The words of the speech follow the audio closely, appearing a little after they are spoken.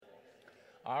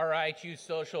All right, you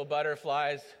social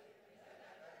butterflies.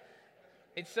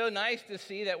 It's so nice to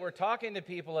see that we're talking to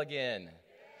people again.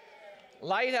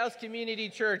 Lighthouse Community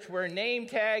Church, where name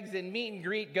tags and meet and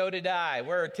greet go to die.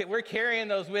 We're carrying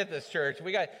those with us, church.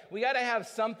 We got to have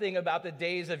something about the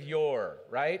days of yore,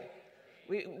 right?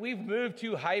 We've moved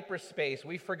to hyperspace.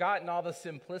 We've forgotten all the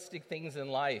simplistic things in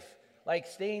life, like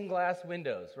stained glass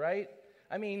windows, right?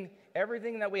 I mean,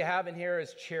 everything that we have in here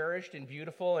is cherished and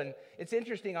beautiful. And it's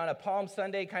interesting, on a Palm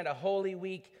Sunday kind of Holy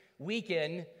Week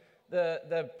weekend,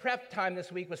 the prep time this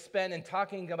week was spent in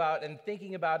talking about and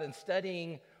thinking about and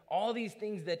studying all these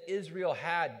things that Israel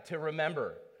had to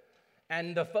remember.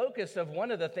 And the focus of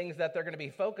one of the things that they're going to be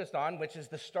focused on, which is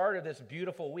the start of this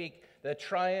beautiful week, the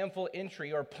triumphal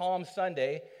entry or Palm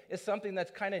Sunday, is something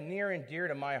that's kind of near and dear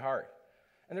to my heart.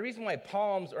 And the reason why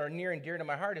palms are near and dear to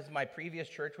my heart is my previous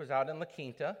church was out in La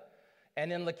Quinta.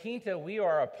 And in La Quinta, we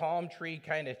are a palm tree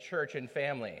kind of church and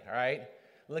family, all right?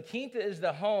 La Quinta is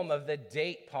the home of the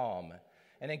date palm.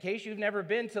 And in case you've never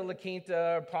been to La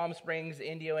Quinta, Palm Springs,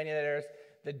 Indio, any of that areas,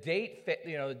 the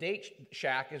date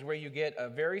shack is where you get a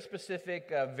very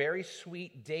specific, very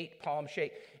sweet date palm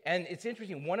shake. And it's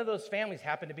interesting, one of those families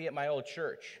happened to be at my old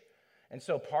church. And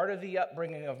so part of the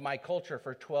upbringing of my culture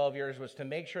for 12 years was to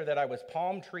make sure that I was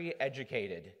palm tree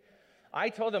educated. I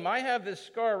told them, I have this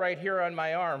scar right here on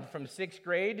my arm from 6th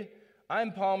grade.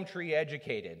 I'm palm tree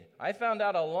educated. I found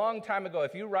out a long time ago,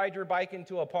 if you ride your bike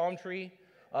into a palm tree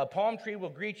will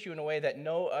greet you in a way that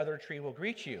no other tree will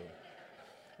greet you.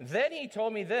 Then he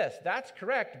told me this, that's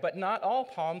correct, but not all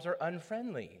palms are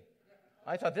unfriendly.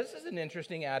 I thought, this is an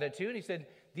interesting attitude. He said,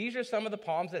 these are some of the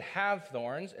palms that have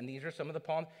thorns, and these are some of the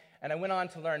palms. And I went on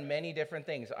to learn many different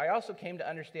things. I also came to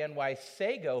understand why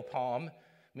sago palm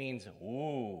means,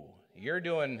 ooh, you're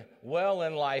doing well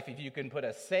in life if you can put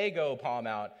a sago palm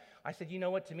out. I said, you know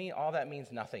what, to me, all that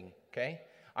means nothing, okay?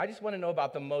 I just want to know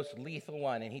about the most lethal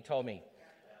one. And he told me,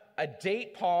 a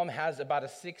date palm has about a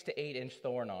 6 to 8 inch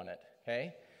thorn on it,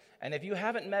 okay? And if you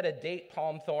haven't met a date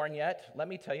palm thorn yet, let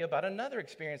me tell you about another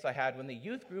experience I had when the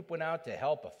youth group went out to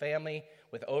help a family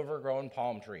with overgrown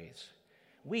palm trees.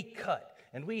 We cut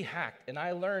and we hacked, and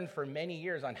I learned for many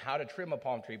years on how to trim a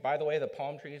palm tree. By the way, the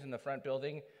palm trees in the front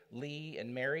building, Lee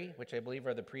and Mary, which I believe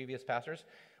are the previous pastors,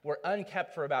 were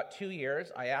unkept for about 2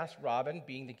 years. I asked Robin,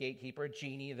 being the gatekeeper,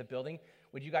 Jeannie of the building,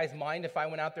 would you guys mind if I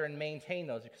went out there and maintained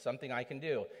those? It's something I can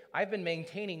do. I've been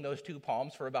maintaining those 2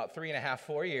 palms for about 3.5,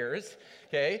 4 years,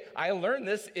 okay? I learned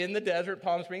this in the desert,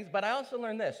 Palm Springs, but I also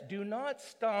learned this. Do not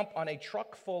stomp on a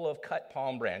truck full of cut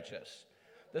palm branches.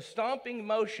 The stomping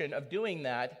motion of doing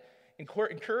that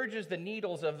encourages the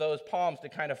needles of those palms to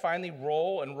kind of finally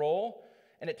roll and roll.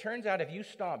 And it turns out if you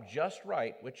stomp just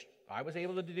right, which I was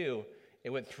able to do,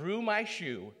 it went through my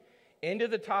shoe, into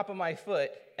the top of my foot,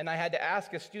 and I had to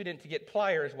ask a student to get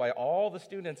pliers while all the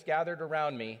students gathered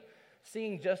around me,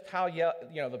 seeing just how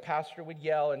the pastor would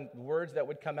yell and words that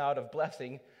would come out of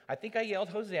blessing. I think I yelled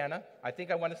Hosanna. I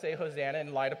think I want to say Hosanna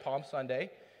in light of Palm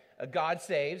Sunday. God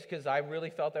saves, because I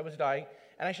really felt I was dying.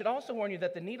 And I should also warn you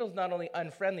that the needle's not only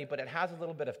unfriendly, but it has a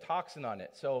little bit of toxin on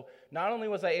it. So not only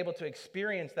was I able to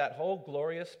experience that whole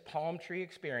glorious palm tree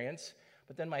experience,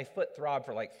 but then my foot throbbed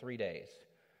for like 3 days.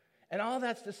 And all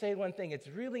that's to say one thing, it's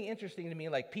really interesting to me,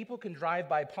 like people can drive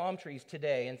by palm trees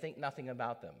today and think nothing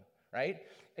about them, right?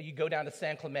 You go down to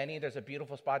San Clemente, there's a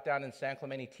beautiful spot down in San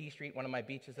Clemente T Street, one of my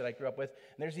beaches that I grew up with,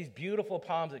 and there's these beautiful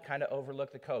palms that kind of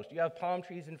overlook the coast. You have palm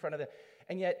trees in front of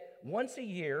and yet once a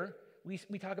year, we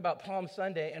talk about Palm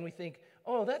Sunday and we think,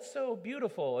 oh, that's so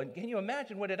beautiful. And can you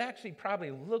imagine what it actually probably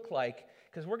looked like?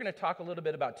 Because we're going to talk a little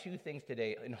bit about 2 things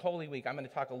today. In Holy Week, I'm going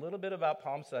to talk a little bit about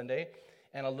Palm Sunday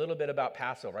and a little bit about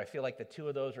Passover. I feel like the 2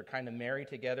 of those are kind of married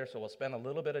together, so we'll spend a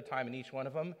little bit of time in each one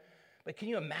of them. But can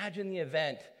you imagine the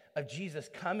event of Jesus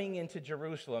coming into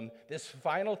Jerusalem this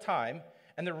final time?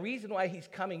 And the reason why he's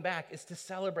coming back is to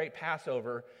celebrate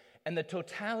Passover, and the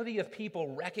totality of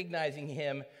people recognizing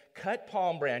him cut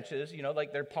palm branches,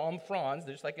 like they're palm fronds,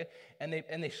 and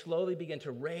they slowly begin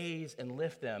to raise and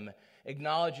lift them,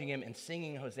 acknowledging him and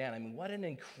singing Hosanna. I mean, what an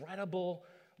incredible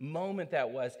moment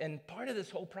that was. And part of this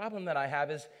whole problem that I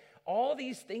have is all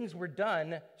these things were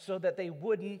done so that they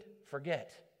wouldn't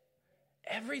forget.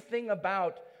 Everything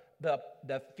about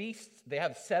the feasts, they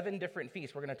have 7 different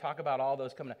feasts. We're going to talk about all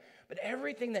those coming up. But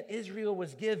everything that Israel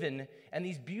was given, and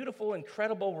these beautiful,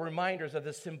 incredible reminders of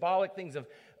the symbolic things of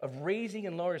raising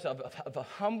and lowering yourself, of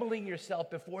humbling yourself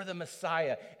before the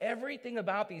Messiah, everything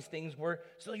about these things were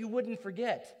so you wouldn't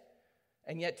forget.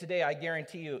 And yet today, I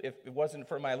guarantee you, if it wasn't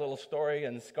for my little story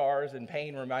and scars and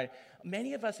pain,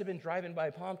 many of us have been driving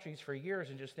by palm trees for years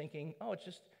and just thinking, oh, it's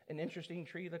just an interesting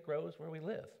tree that grows where we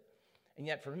live. And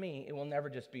yet for me, it will never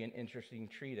just be an interesting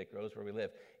tree that grows where we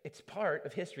live. It's part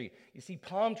of history. You see,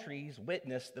 palm trees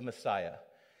witnessed the Messiah.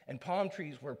 And palm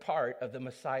trees were part of the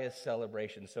Messiah's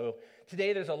celebration. So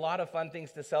today there's a lot of fun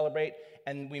things to celebrate.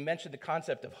 And we mentioned the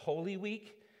concept of Holy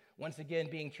Week. Once again,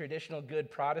 being traditional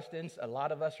good Protestants, a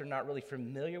lot of us are not really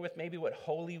familiar with maybe what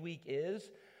Holy Week is.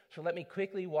 So let me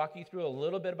quickly walk you through a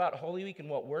little bit about Holy Week and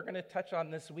what we're going to touch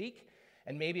on this week.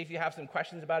 And maybe if you have some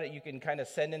questions about it, you can kind of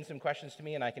send in some questions to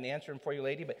me and I can answer them for you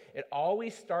later. But it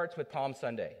always starts with Palm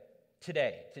Sunday.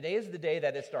 Today is the day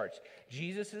that it starts.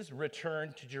 Jesus'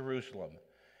 return to Jerusalem.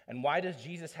 And why does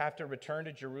Jesus have to return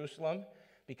to Jerusalem?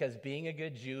 Because being a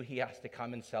good Jew, he has to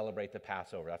come and celebrate the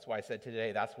Passover. That's why I said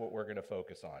today, that's what we're going to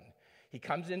focus on. He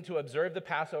comes in to observe the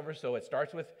Passover, so it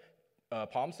starts with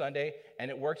Palm Sunday, and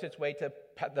it works its way to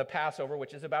the Passover,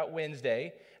 which is about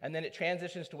Wednesday, and then it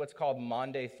transitions to what's called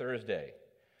Maundy Thursday.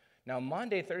 Now,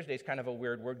 Maundy Thursday is kind of a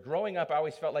weird word. Growing up, I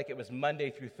always felt like it was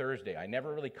Monday through Thursday. I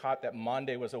never really caught that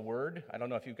Maundy was a word. I don't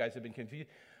know if you guys have been confused,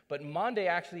 but Maundy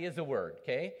actually is a word,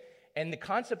 okay? And the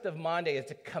concept of Maundy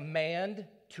is a command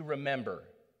to remember.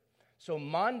 So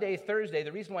Maundy Thursday,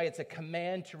 the reason why it's a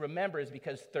command to remember is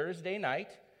because Thursday night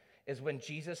is when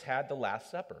Jesus had the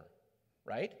Last Supper,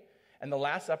 right? And the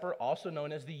Last Supper, also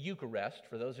known as the Eucharist,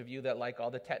 for those of you that like all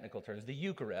the technical terms, the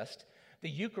Eucharist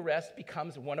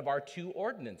becomes one of our two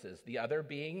ordinances, the other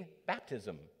being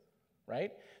baptism,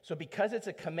 right? So because it's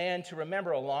a command to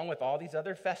remember along with all these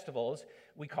other festivals,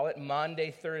 we call it Maundy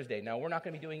Thursday. Now, we're not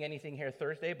going to be doing anything here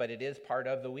Thursday, but it is part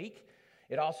of the week.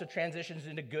 It also transitions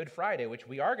into Good Friday, which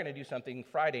we are going to do something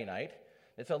Friday night.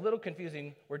 It's a little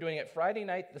confusing. We're doing it Friday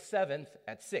night the 7th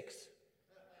at 6.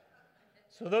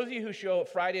 So those of you who show up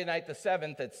Friday night the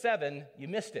 7th at 7, you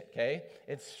missed it, okay?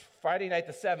 It's Friday night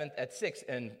the 7th at 6,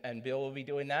 and Bill will be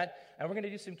doing that. And we're going to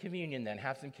do some communion then,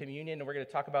 have some communion, and we're going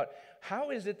to talk about how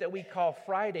is it that we call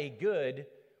Friday good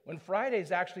when Friday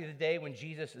is actually the day when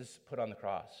Jesus is put on the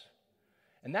cross?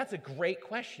 And that's a great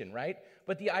question, right?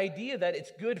 But the idea that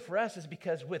it's good for us is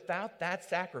because without that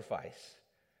sacrifice,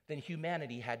 then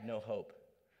humanity had no hope.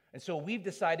 And so we've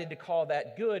decided to call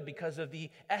that good because of the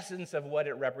essence of what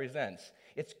it represents.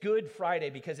 It's Good Friday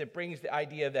because it brings the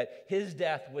idea that his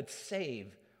death would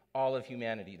save all of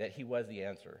humanity, that he was the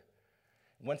answer.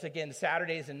 Once again,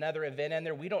 Saturday is another event in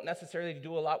there. We don't necessarily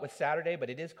do a lot with Saturday, but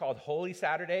it is called Holy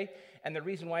Saturday. And the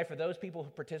reason why, for those people who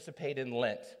participate in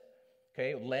Lent,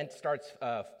 okay, Lent starts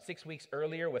 6 weeks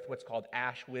earlier with what's called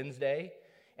Ash Wednesday,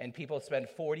 and people spend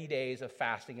 40 days of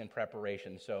fasting and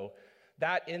preparation. So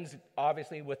that ends,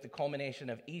 obviously, with the culmination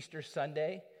of Easter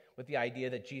Sunday, with the idea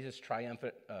that Jesus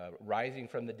triumphant, rising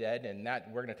from the dead, and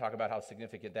that we're going to talk about how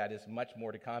significant that is. Much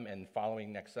more to come and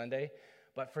following next Sunday.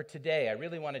 But for today, I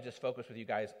really want to just focus with you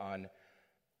guys on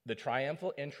the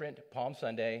triumphal entrant, Palm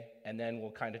Sunday, and then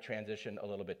we'll kind of transition a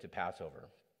little bit to Passover.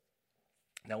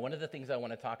 Now, one of the things I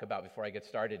want to talk about before I get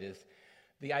started is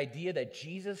the idea that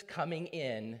Jesus coming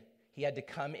in, he had to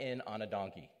come in on a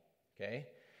donkey, okay?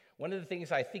 One of the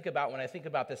things I think about when I think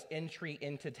about this entry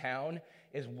into town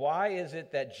is why is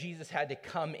it that Jesus had to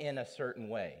come in a certain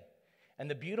way? And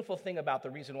the beautiful thing about the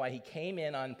reason why he came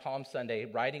in on Palm Sunday,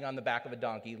 riding on the back of a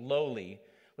donkey, lowly,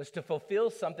 was to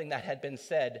fulfill something that had been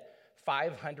said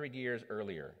 500 years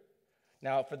earlier.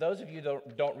 Now, for those of you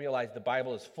that don't realize, the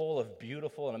Bible is full of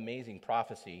beautiful and amazing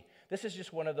prophecy. This is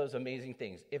just one of those amazing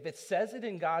things. If it says it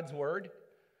in God's word,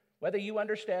 whether you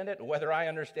understand it, whether I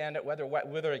understand it,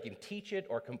 whether I can teach it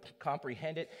or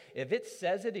comprehend it, if it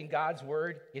says it in God's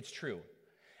word, it's true.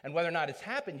 And whether or not it's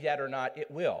happened yet or not, it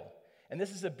will. And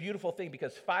this is a beautiful thing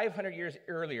because 500 years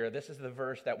earlier, this is the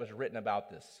verse that was written about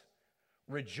this.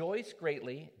 Rejoice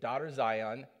greatly, daughter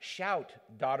Zion. Shout,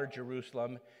 daughter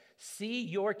Jerusalem. See,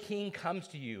 your king comes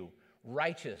to you,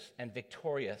 righteous and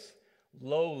victorious,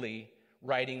 lowly,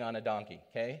 riding on a donkey,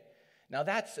 okay? Now,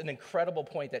 that's an incredible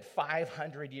point that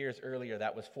 500 years earlier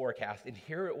that was forecast, and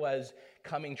here it was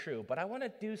coming true. But I want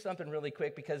to do something really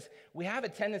quick because we have a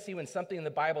tendency when something in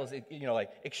the Bible is,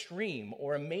 like extreme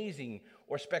or amazing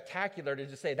or spectacular to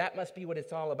just say that must be what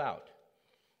it's all about.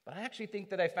 But I actually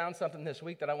think that I found something this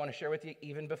week that I want to share with you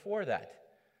even before that.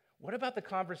 What about the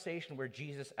conversation where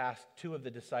Jesus asked two of the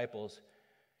disciples,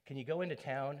 can you go into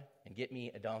town and get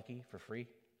me a donkey for free?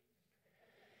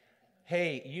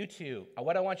 Hey, you two,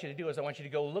 what I want you to do is I want you to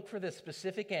go look for this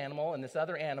specific animal and this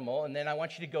other animal, and then I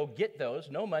want you to go get those,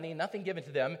 no money, nothing given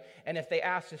to them, and if they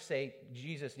ask, just say,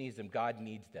 Jesus needs them, God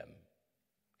needs them,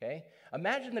 okay?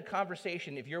 Imagine the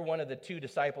conversation if you're one of the two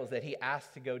disciples that he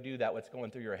asked to go do that, what's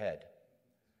going through your head.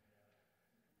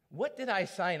 What did I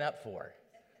sign up for?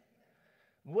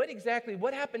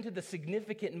 What happened to the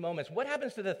significant moments? What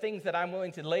happens to the things that I'm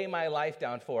willing to lay my life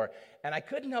down for? And I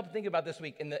couldn't help thinking about this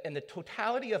week in the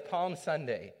totality of Palm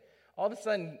Sunday. All of a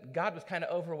sudden, God was kind of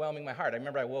overwhelming my heart. I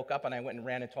remember I woke up and I went and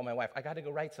ran and told my wife, I got to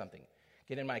go write something.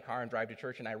 Get in my car and drive to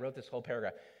church, and I wrote this whole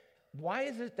paragraph. Why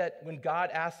is it that when God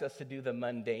asks us to do the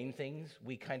mundane things,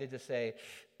 we kind of just say,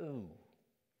 ooh,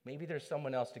 maybe there's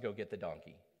someone else to go get the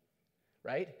donkey,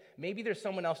 right? Maybe there's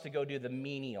someone else to go do the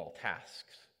menial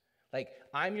tasks. Like,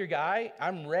 I'm your guy,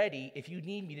 I'm ready if you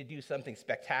need me to do something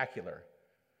spectacular.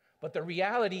 But the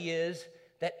reality is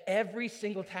that every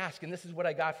single task, and this is what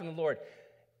I got from the Lord,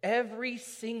 every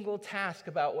single task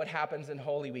about what happens in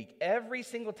Holy Week, every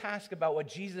single task about what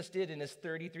Jesus did in his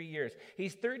 33 years.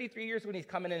 He's 33 years when he's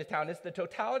coming into town. It's the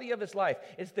totality of his life.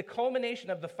 It's the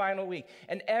culmination of the final week.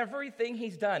 And everything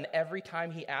he's done, every time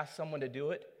he asked someone to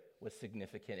do it, was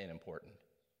significant and important.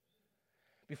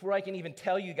 Before I can even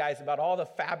tell you guys about all the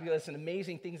fabulous and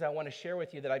amazing things I want to share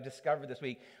with you that I've discovered this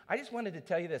week, I just wanted to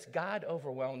tell you this. God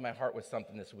overwhelmed my heart with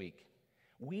something this week.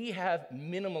 We have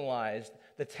minimalized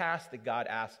the task that God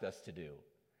asked us to do.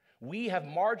 We have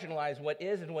marginalized what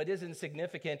is and what isn't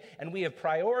significant, and we have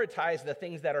prioritized the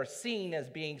things that are seen as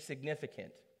being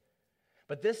significant.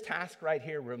 But this task right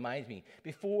here reminds me,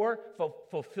 before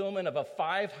fulfillment of a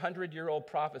 500-year-old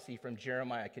prophecy from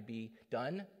Jeremiah could be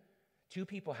done, 2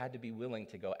 people had to be willing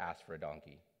to go ask for a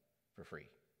donkey for free.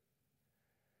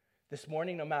 This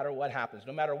morning, no matter what happens,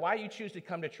 no matter why you choose to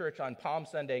come to church on Palm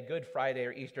Sunday, Good Friday,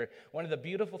 or Easter, one of the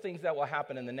beautiful things that will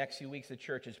happen in the next few weeks at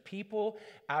church is people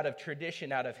out of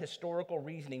tradition, out of historical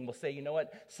reasoning will say, you know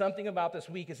what, something about this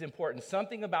week is important,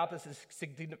 something about this is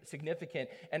significant,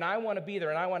 and I want to be there,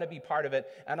 and I want to be part of it,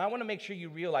 and I want to make sure you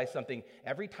realize something.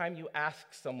 Every time you ask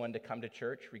someone to come to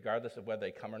church, regardless of whether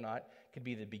they come or not, could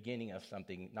be the beginning of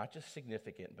something not just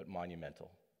significant, but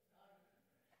monumental.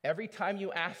 Every time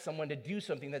you ask someone to do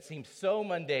something that seems so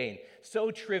mundane, so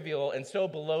trivial, and so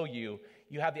below you,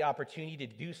 you have the opportunity to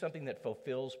do something that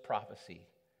fulfills prophecy.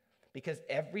 Because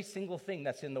every single thing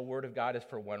that's in the Word of God is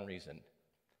for one reason,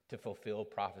 to fulfill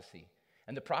prophecy.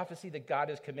 And the prophecy that God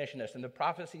has commissioned us, and the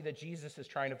prophecy that Jesus is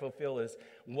trying to fulfill is,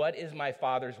 what is my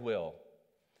Father's will?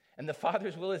 And the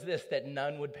Father's will is this, that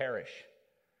none would perish,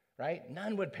 right?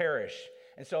 None would perish.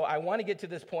 And so I want to get to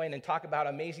this point and talk about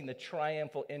how amazing the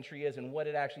triumphal entry is and what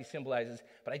it actually symbolizes,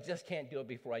 but I just can't do it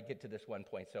before I get to this one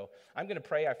point. So I'm going to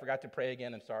pray. I forgot to pray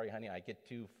again. I'm sorry, honey. I get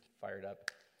too fired up.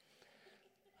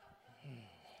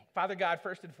 Father God,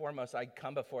 first and foremost, I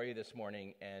come before you this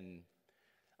morning, and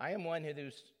I am one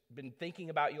who's been thinking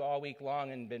about you all week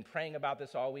long and been praying about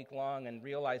this all week long and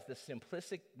realized the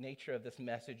simplistic nature of this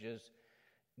message is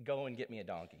go and get me a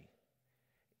donkey.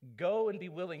 Go and be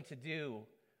willing to do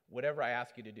whatever I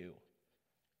ask you to do,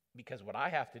 because what I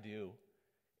have to do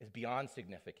is beyond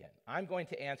significant. I'm going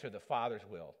to answer the Father's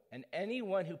will, and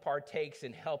anyone who partakes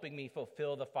in helping me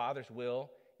fulfill the Father's will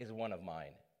is one of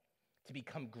mine. To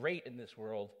become great in this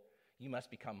world, you must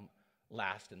become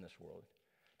last in this world.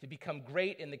 To become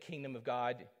great in the kingdom of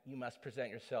God, you must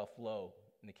present yourself low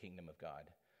in the kingdom of God.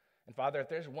 And Father, if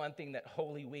there's one thing that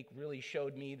Holy Week really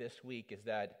showed me this week is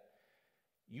that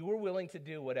you were willing to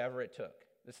do whatever it took.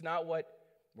 It's not what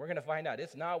we're going to find out.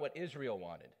 It's not what Israel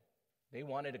wanted. They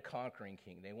wanted a conquering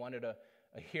king. They wanted a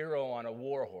hero on a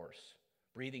war horse,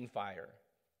 breathing fire.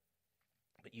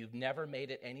 But you've never made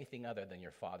it anything other than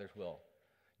your Father's will.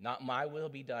 Not my will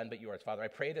be done, but yours. Father, I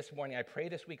pray this morning, I pray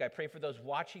this week, I pray for those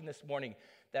watching this morning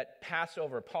that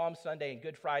Passover, Palm Sunday, and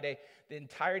Good Friday, the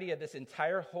entirety of this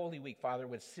entire Holy Week, Father,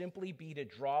 would simply be to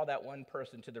draw that one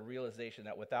person to the realization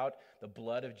that without the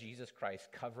blood of Jesus Christ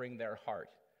covering their heart,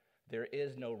 there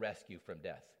is no rescue from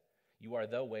death. You are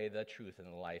the way, the truth, and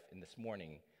the life. And this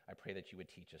morning, I pray that you would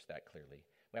teach us that clearly.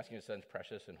 We ask in your Son's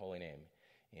precious and holy name.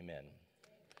 Amen.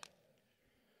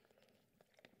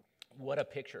 What a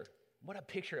picture. What a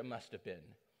picture it must have been.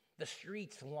 The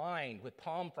streets lined with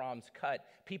palm fronds cut,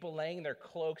 people laying their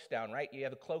cloaks down, right? You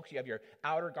have the cloaks, you have your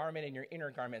outer garment and your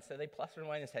inner garment. So they plus or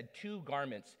minus had 2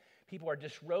 garments. People are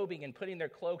disrobing and putting their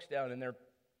cloaks down, and they're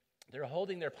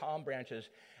holding their palm branches,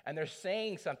 and they're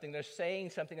saying something,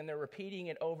 and they're repeating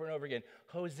it over and over again.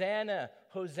 Hosanna,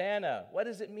 Hosanna. What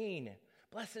does it mean?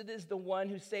 Blessed is the one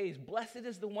who saves. Blessed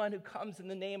is the one who comes in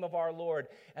the name of our Lord.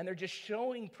 And they're just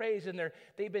showing praise, and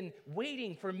they've been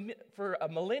waiting for a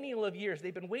millennial of years.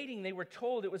 They've been waiting. They were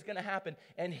told it was going to happen,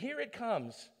 and here it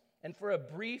comes. And for a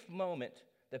brief moment,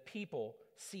 the people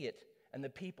see it, and the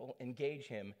people engage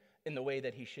him in the way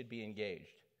that he should be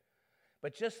engaged.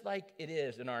 But just like it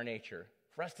is in our nature,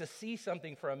 for us to see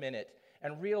something for a minute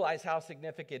and realize how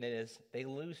significant it is, they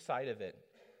lose sight of it.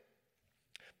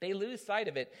 They lose sight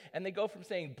of it, and they go from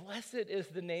saying, blessed is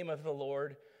the name of the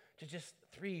Lord, to just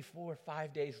 3, 4,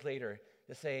 5 days later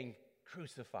to saying,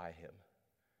 crucify him.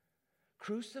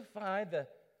 Crucify the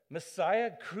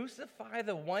Messiah, crucify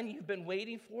the one you've been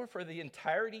waiting for the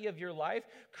entirety of your life.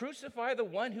 Crucify the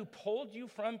one who pulled you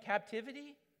from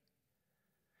captivity.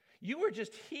 You were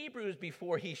just Hebrews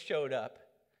before he showed up.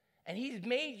 And he's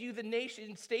made you the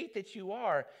nation state that you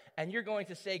are. And you're going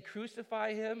to say,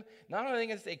 crucify him. Not only are they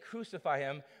going to say, crucify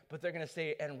him, but they're going to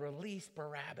say, and release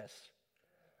Barabbas.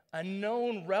 A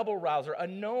known rebel rouser, a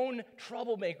known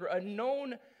troublemaker, a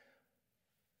known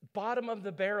bottom of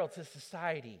the barrel to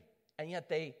society. And yet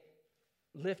they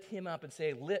lift him up and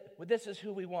say, this is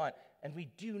who we want. And we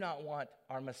do not want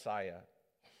our Messiah.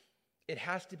 It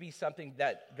has to be something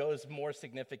that goes more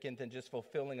significant than just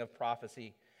fulfilling of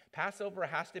prophecy. Passover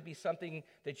has to be something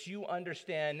that you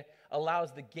understand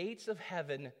allows the gates of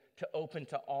heaven to open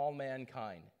to all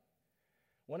mankind.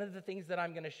 One of the things that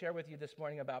I'm going to share with you this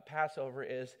morning about Passover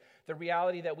is the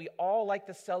reality that we all like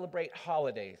to celebrate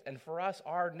holidays. And for us,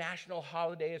 our national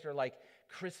holidays are like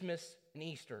Christmas and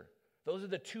Easter. Those are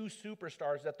the two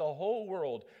superstars that the whole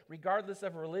world, regardless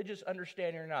of religious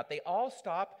understanding or not, they all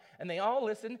stop and they all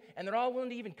listen and they're all willing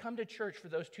to even come to church for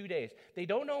those 2 days. They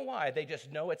don't know why, they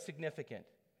just know it's significant.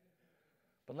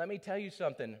 But let me tell you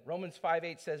something. Romans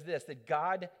 5:8 says this, that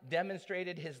God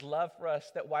demonstrated his love for us,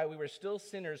 that while we were still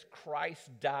sinners,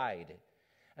 Christ died.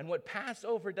 And what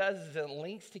Passover does is it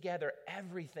links together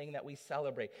everything that we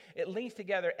celebrate. It links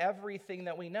together everything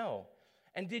that we know.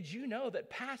 And did you know that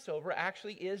Passover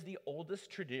actually is the oldest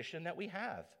tradition that we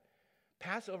have?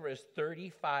 Passover is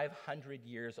 3,500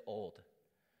 years old.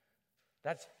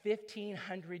 That's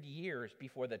 1,500 years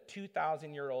before the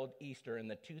 2,000-year-old Easter and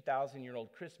the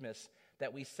 2,000-year-old Christmas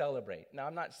that we celebrate. Now,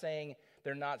 I'm not saying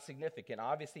they're not significant.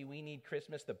 Obviously, we need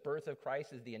Christmas. The birth of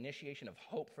Christ is the initiation of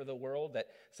hope for the world, that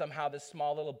somehow this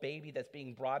small little baby that's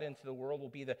being brought into the world will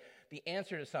be the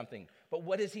answer to something. But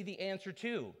what is he the answer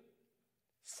to?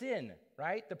 Sin,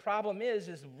 right? The problem is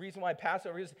the reason why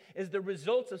Passover is the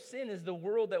results of sin is the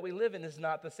world that we live in is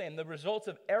not the same. The results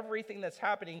of everything that's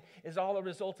happening is all a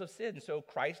result of sin. So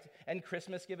Christ and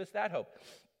Christmas give us that hope.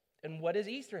 And what does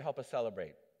Easter help us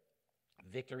celebrate?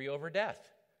 Victory over death.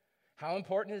 How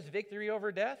important is victory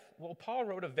over death? Well, Paul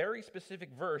wrote a very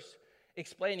specific verse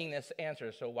explaining this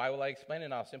answer. So why will I explain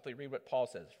it? I'll simply read what Paul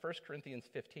says. 1 Corinthians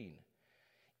 15.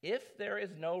 If there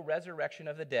is no resurrection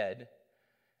of the dead,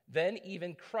 then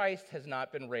even Christ has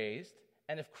not been raised.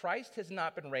 And if Christ has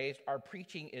not been raised, our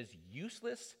preaching is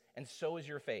useless, and so is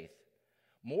your faith.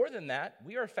 More than that,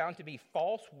 we are found to be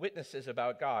false witnesses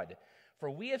about God. For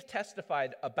we have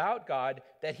testified about God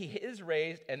that he is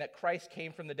raised and that Christ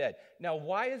came from the dead. Now,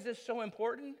 why is this so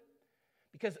important?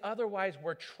 Because otherwise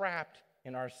we're trapped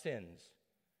in our sins.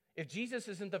 If Jesus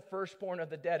isn't the firstborn of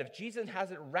the dead, if Jesus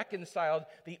hasn't reconciled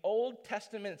the Old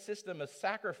Testament system of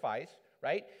sacrifice,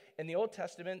 right? In the Old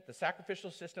Testament, the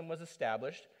sacrificial system was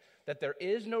established that there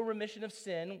is no remission of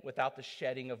sin without the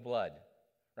shedding of blood,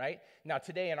 right? Now,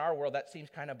 today in our world, that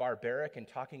seems kind of barbaric, and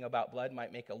talking about blood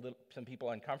might make some people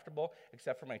uncomfortable,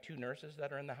 except for my 2 nurses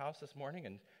that are in the house this morning,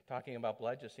 and talking about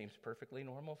blood just seems perfectly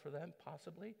normal for them,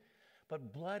 possibly.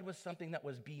 But blood was something that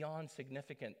was beyond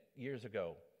significant years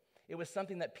ago. It was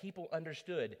something that people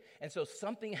understood, and so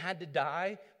something had to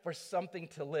die for something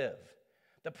to live.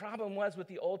 The problem was with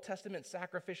the Old Testament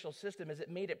sacrificial system is it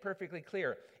made it perfectly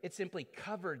clear. It simply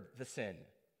covered the sin.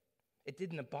 It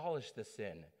didn't abolish the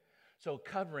sin. So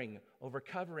covering, over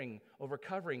covering, over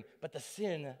covering, but the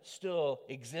sin still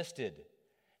existed.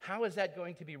 How is that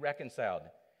going to be reconciled?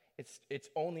 It's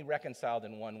only reconciled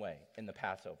in one way, in the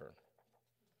Passover.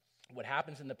 What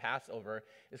happens in the Passover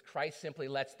is Christ simply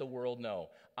lets the world know,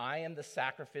 I am the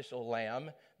sacrificial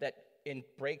lamb that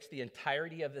breaks the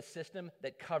entirety of the system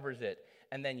that covers it.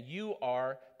 And then you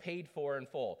are paid for in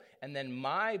full. And then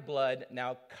my blood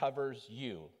now covers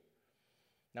you.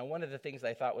 Now, one of the things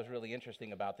I thought was really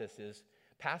interesting about this is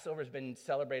Passover has been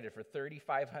celebrated for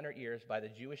 3,500 years by the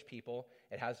Jewish people.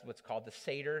 It has what's called the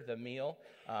Seder, the meal.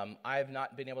 I have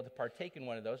not been able to partake in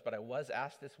one of those, but I was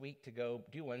asked this week to go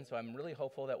do one, so I'm really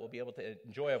hopeful that we'll be able to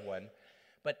enjoy one.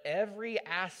 But every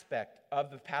aspect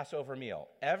of the Passover meal,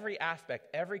 every aspect,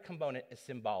 every component is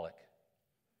symbolic.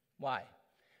 Why?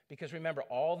 Because remember,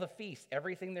 all the feasts,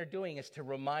 everything they're doing is to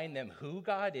remind them who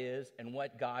God is and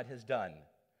what God has done.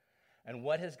 And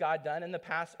what has God done in the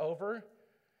Passover?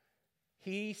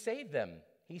 He saved them.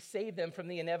 He saved them from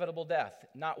the inevitable death.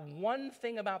 Not one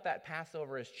thing about that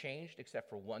Passover has changed except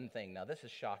for one thing. Now, this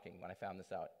is shocking when I found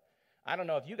this out. I don't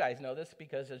know if you guys know this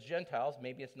because as Gentiles,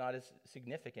 maybe it's not as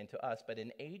significant to us, but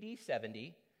in AD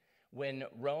 70, when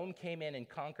Rome came in and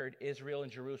conquered Israel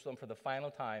and Jerusalem for the final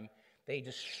time, they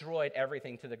destroyed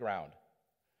everything to the ground.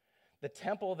 The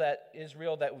temple that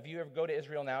Israel, that if you ever go to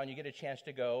Israel now and you get a chance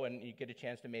to go, and you get a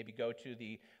chance to maybe go to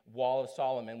the Wall of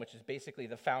Solomon, which is basically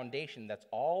the foundation, that's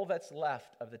all that's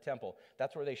left of the temple.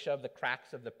 That's where they shove the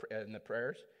cracks of in the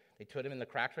prayers. They put them in the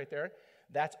cracks right there.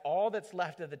 That's all that's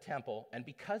left of the temple. And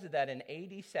because of that, in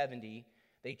AD 70,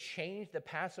 they changed the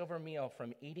Passover meal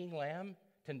from eating lamb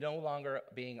to no longer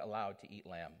being allowed to eat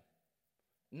lamb.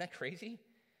 Isn't that crazy?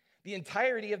 The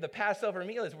entirety of the Passover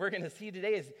meal, as we're going to see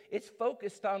today, it's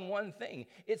focused on one thing.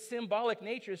 Its symbolic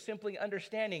nature is simply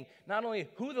understanding not only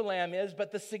who the lamb is,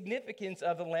 but the significance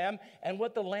of the lamb and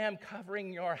what the lamb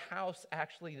covering your house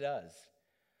actually does.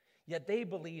 Yet they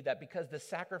believe that because the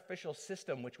sacrificial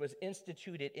system which was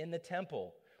instituted in the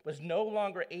temple was no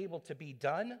longer able to be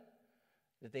done,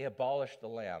 that they abolished the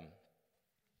lamb.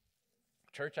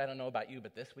 Church, I don't know about you,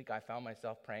 but this week I found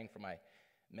myself praying for my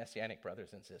Messianic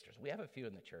brothers and sisters. We have a few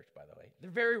in the church, by the way.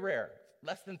 They're very rare.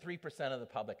 Less than 3% of the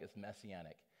public is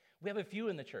Messianic. We have a few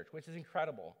in the church, which is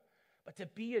incredible. But to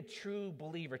be a true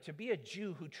believer, to be a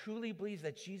Jew who truly believes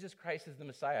that Jesus Christ is the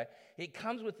Messiah, it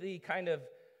comes with the kind of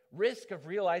risk of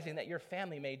realizing that your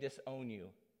family may disown you.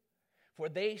 For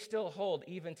they still hold,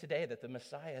 even today, that the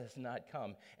Messiah has not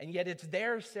come. And yet it's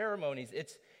their ceremonies,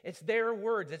 it's their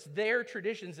words, it's their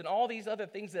traditions, and all these other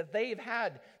things that they've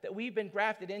had that we've been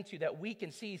grafted into that we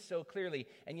can see so clearly,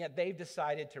 and yet they've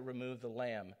decided to remove the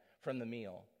lamb from the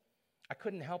meal. I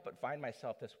couldn't help but find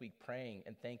myself this week praying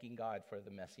and thanking God for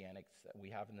the Messianics that we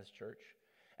have in this church,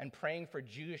 and praying for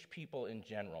Jewish people in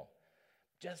general,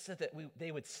 just so that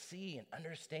they would see and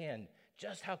understand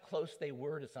just how close they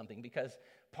were to something. Because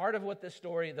part of what the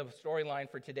storyline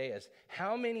for today is,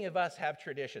 how many of us have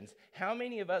traditions? How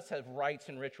many of us have rites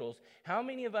and rituals? How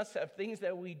many of us have things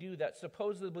that we do that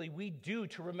supposedly we do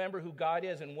to remember who God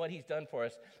is and what he's done for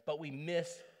us, but we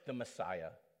miss the Messiah?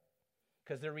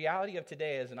 Because the reality of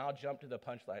today is, and I'll jump to the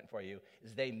punchline for you,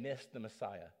 is they missed the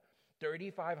Messiah.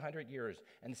 3,500 years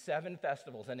and 7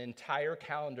 festivals, an entire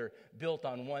calendar built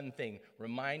on one thing,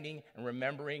 reminding and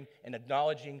remembering and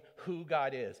acknowledging who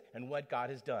God is and what God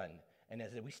has done. And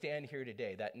as we stand here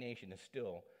today, that nation has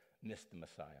still missed the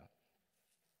Messiah.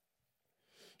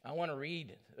 I want to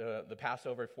read the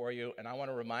Passover for you, and I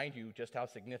want to remind you just how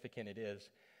significant it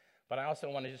is. But I also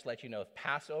want to just let you know,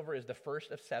 Passover is the first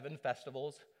of 7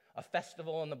 festivals. A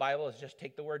festival in the Bible is just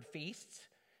take the word feasts,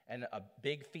 and a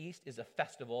big feast is a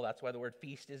festival. That's why the word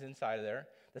feast is inside of there.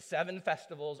 The 7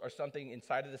 festivals are something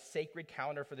inside of the sacred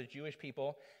calendar for the Jewish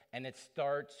people, and it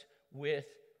starts with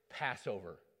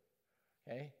Passover.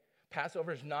 Okay?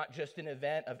 Passover is not just an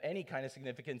event of any kind of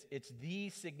significance. It's the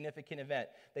significant event.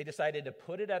 They decided to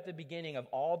put it at the beginning of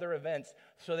all their events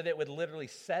so that it would literally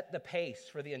set the pace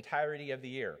for the entirety of the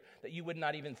year, that you would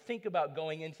not even think about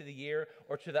going into the year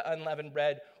or to the unleavened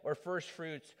bread or first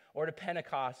fruits or to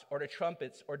Pentecost or to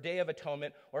trumpets or Day of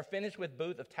Atonement or finish with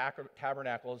Booth of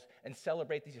Tabernacles and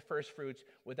celebrate these first fruits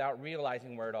without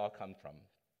realizing where it all comes from.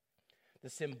 The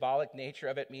symbolic nature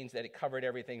of it means that it covered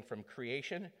everything from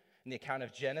creation and the account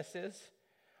of Genesis,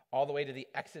 all the way to the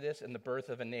Exodus and the birth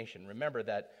of a nation. Remember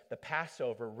that the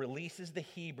Passover releases the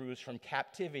Hebrews from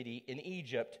captivity in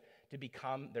Egypt to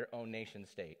become their own nation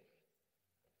state.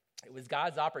 It was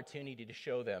God's opportunity to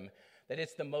show them that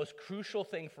it's the most crucial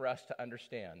thing for us to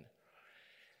understand.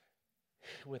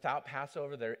 Without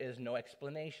Passover, there is no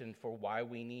explanation for why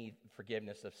we need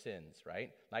forgiveness of sins,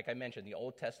 right? Like I mentioned, the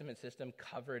Old Testament system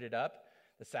covered it up.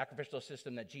 The sacrificial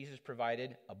system that Jesus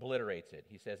provided obliterates it.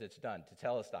 He says it's done.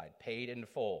 Tetelestai, paid in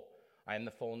full. I am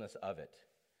the fullness of it.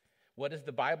 What does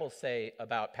the Bible say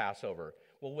about Passover?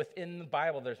 Well, within the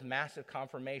Bible, there's massive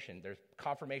confirmation. There's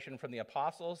confirmation from the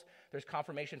apostles. There's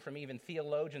confirmation from even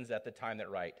theologians at the time that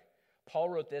write.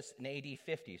 Paul wrote this in AD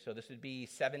 50, so this would be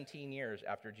 17 years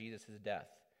after Jesus' death.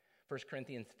 1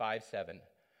 Corinthians 5:7.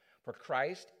 For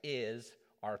Christ is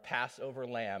our Passover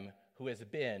lamb who has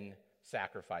been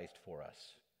sacrificed for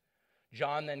us.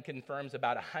 John then confirms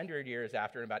about 100 years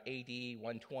after, about AD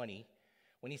 120,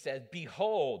 when he says,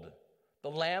 behold,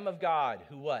 the Lamb of God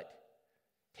who what?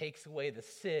 Takes away the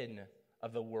sin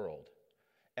of the world.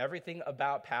 Everything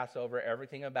about Passover,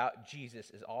 everything about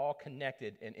Jesus is all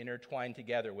connected and intertwined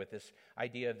together with this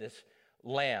idea of this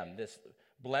lamb, this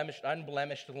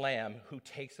unblemished lamb who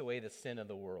takes away the sin of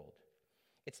the world.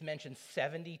 It's mentioned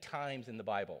 70 times in the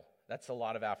Bible. That's a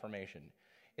lot of affirmation.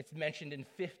 It's mentioned in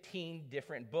 15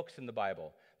 different books in the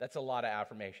Bible. That's a lot of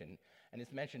affirmation. And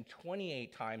it's mentioned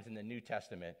 28 times in the New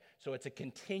Testament. So it's a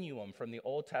continuum from the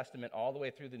Old Testament all the way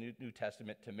through the New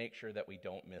Testament to make sure that we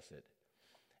don't miss it.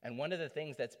 And one of the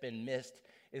things that's been missed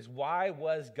is, why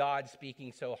was God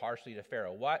speaking so harshly to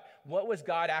Pharaoh? What was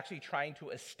God actually trying to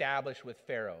establish with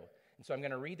Pharaoh? And so I'm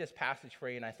going to read this passage for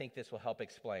you, and I think this will help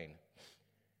explain.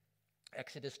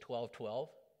 Exodus 12:12.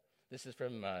 This is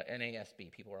from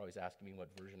NASB. People are always asking me what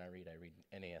version I read. I read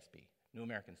NASB, New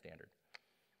American Standard.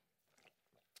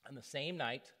 On the same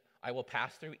night, I will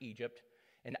pass through Egypt,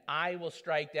 and I will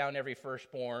strike down every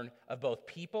firstborn of both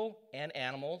people and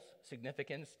animals.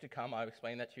 Significance to come. I'll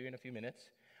explain that to you in a few minutes.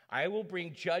 I will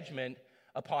bring judgment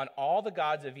upon all the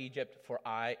gods of Egypt, for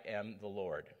I am the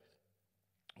Lord.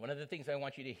 One of the things I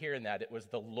want you to hear in that, it was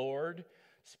the Lord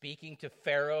speaking to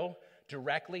Pharaoh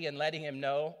directly and letting him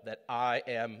know that I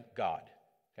am God.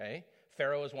 Okay?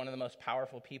 Pharaoh is one of the most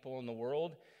powerful people in the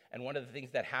world, and one of the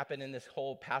things that happened in this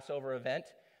whole Passover event,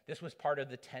 this was part of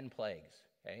the 10 plagues.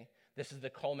 Okay? This is the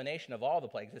culmination of all the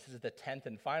plagues. This is the 10th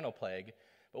and final plague.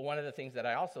 But one of the things that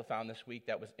I also found this week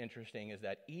that was interesting is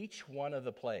that each one of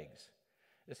the plagues,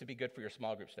 this would be good for your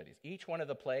small group studies, each one of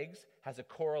the plagues has a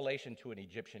correlation to an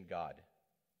Egyptian god.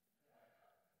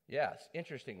 Yes,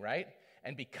 interesting, right?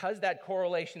 And because that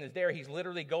correlation is there, he's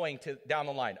literally going to down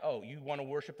the line. Oh, you want to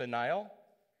worship the Nile?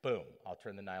 Boom, I'll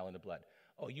turn the Nile into blood.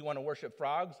 Oh, you want to worship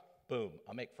frogs? Boom,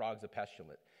 I'll make frogs a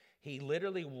pestilent. He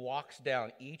literally walks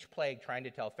down each plague trying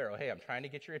to tell Pharaoh, hey, I'm trying to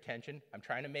get your attention. I'm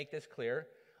trying to make this clear.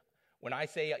 When I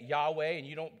say Yahweh and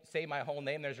you don't say my whole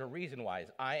name, there's a reason why.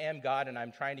 I am God and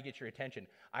I'm trying to get your attention.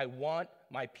 I want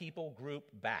my people group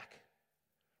back,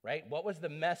 right? What was the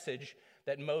message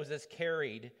that Moses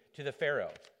carried to the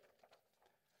Pharaoh?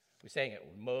 We sang it,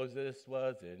 Moses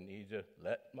was in Egypt,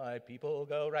 let my people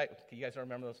go, right? Can you guys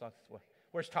remember those songs?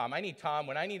 Where's Tom? I need Tom.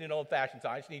 When I need an old-fashioned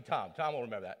song, I just need Tom. Tom will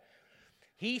remember that.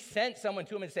 He sent someone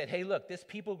to him and said, hey, look, this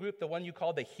people group, the one you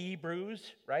call the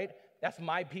Hebrews, right? That's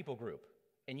my people group.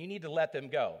 And you need to let them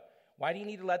go. Why do you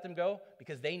need to let them go?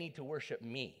 Because they need to worship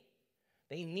me.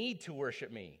 They need to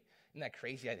worship me. Isn't that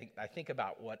crazy? I think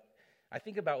about what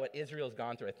Israel's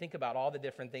gone through. I think about all the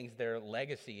different things their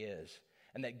legacy is,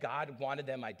 and that God wanted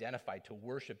them identified to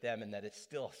worship them, and that it's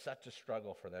still such a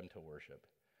struggle for them to worship.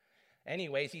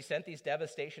 Anyways, he sent these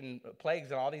devastation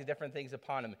plagues and all these different things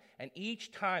upon him, and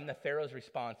each time the Pharaoh's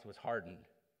response was hardened.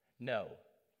 No,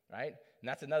 right? And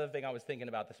that's another thing I was thinking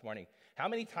about this morning. How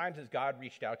many times has God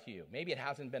reached out to you? Maybe it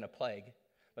hasn't been a plague,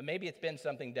 but maybe it's been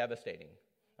something devastating,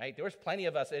 right? There's plenty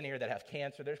of us in here that have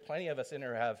cancer. There's plenty of us in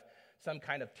here who have some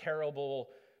kind of terrible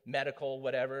medical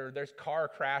whatever. There's car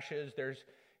crashes. There's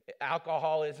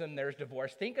alcoholism. There's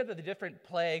divorce. Think of the different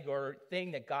plague or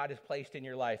thing that God has placed in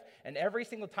your life. And every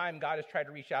single time God has tried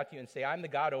to reach out to you and say, I'm the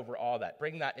God over all that.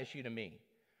 Bring that issue to me,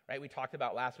 right? We talked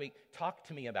about last week. Talk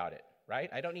to me about it. Right?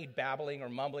 I don't need babbling or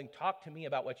mumbling. Talk to me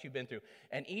about what you've been through.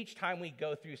 And each time we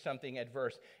go through something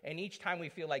adverse, and each time we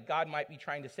feel like God might be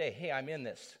trying to say, hey, I'm in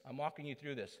this. I'm walking you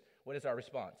through this. What is our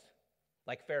response?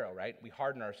 Like Pharaoh, right? We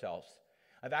harden ourselves.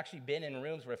 I've actually been in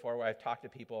rooms before where I've talked to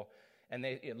people, and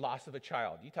loss of a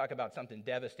child. You talk about something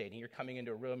devastating. You're coming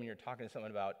into a room, and you're talking to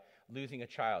someone about losing a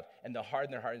child, and they'll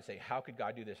harden their heart and say, how could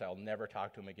God do this? I'll never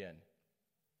talk to him again.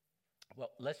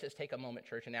 Well, let's just take a moment,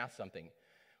 church, and ask something.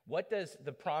 What does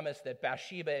the promise that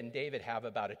Bathsheba and David have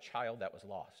about a child that was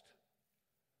lost?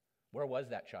 Where was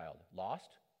that child?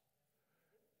 Lost?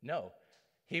 No.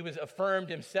 He was affirmed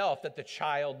himself that the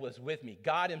child was with me.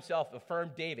 God himself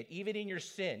affirmed David, even in your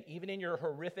sin, even in your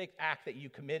horrific act that you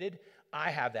committed,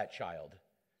 I have that child.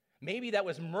 Maybe that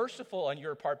was merciful on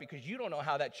your part because you don't know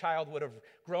how that child would have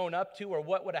grown up to or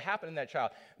what would have happened in that child.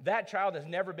 That child has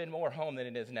never been more home than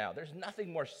it is now. There's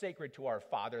nothing more sacred to our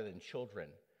Father than children.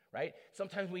 Right?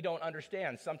 Sometimes we don't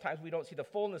understand. Sometimes we don't see the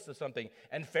fullness of something.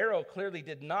 And Pharaoh clearly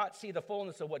did not see the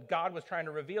fullness of what God was trying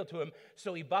to reveal to him,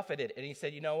 so he buffeted and he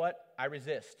said, you know what? I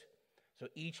resist. So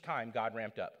each time God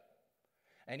ramped up.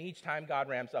 And each time God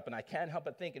ramps up, and I can't help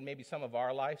but think in maybe some of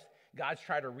our lives, God's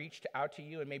tried to reach out to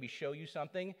you and maybe show you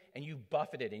something, and you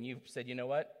buffeted and you said, you know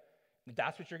what?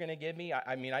 That's what you're going to give me?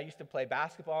 I used to play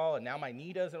basketball, and now my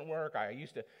knee doesn't work. I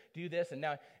used to do this, and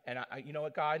now, you know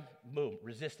what, God? Boom,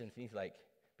 resistance. And he's like,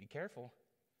 be careful.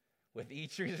 With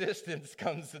each resistance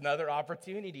comes another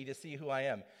opportunity to see who I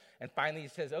am. And finally he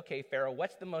says, okay, Pharaoh,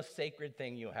 what's the most sacred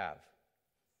thing you have?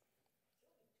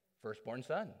 Firstborn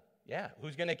son. Yeah,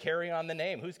 who's going to carry on the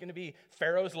name? Who's going to be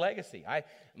Pharaoh's legacy?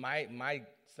 My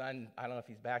son, I don't know if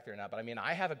he's back there or not, but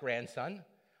I have a grandson.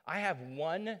 I have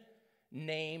one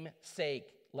namesake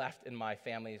left in my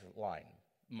family's line.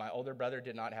 My older brother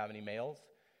did not have any males,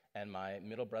 and my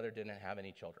middle brother didn't have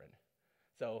any children.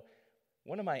 So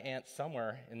one of my aunts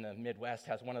somewhere in the Midwest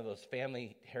has one of those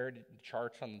family heritage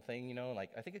charts on the thing,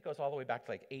 I think it goes all the way back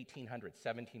to 1800,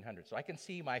 1700. So I can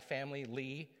see my family,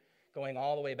 Lee, going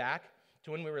all the way back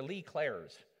to when we were Lee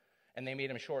Clares, and they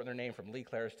made him shorten their name from Lee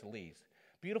Clares to Lee's.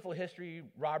 Beautiful history,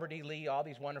 Robert E. Lee, all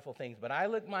these wonderful things. But I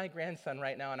look at my grandson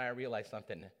right now and I realize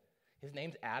something. His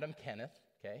name's Adam Kenneth,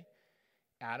 okay?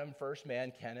 Adam, first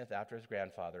man, Kenneth, after his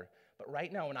grandfather. But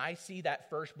right now, when I see that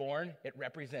firstborn, it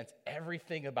represents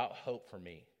everything about hope for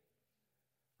me.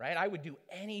 Right? I would do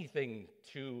anything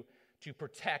to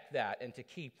protect that and to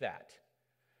keep that.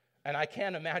 And I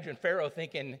can't imagine Pharaoh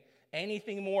thinking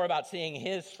anything more about seeing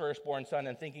his firstborn son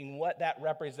and thinking what that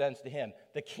represents to him.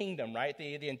 The kingdom, right?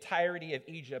 The entirety of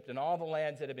Egypt and all the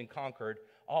lands that have been conquered,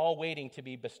 all waiting to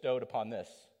be bestowed upon this.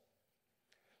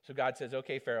 So God says,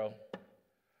 okay, Pharaoh,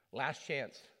 last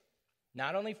chance.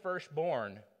 Not only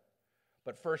firstborn,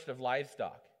 but first of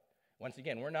livestock. Once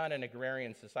again, we're not an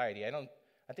agrarian society.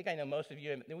 I think I know most of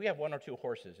you, we have 1 or 2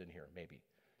 horses in here, maybe,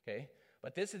 okay?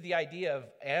 But this is the idea of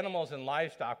animals and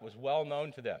livestock was well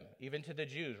known to them, even to the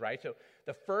Jews, right? So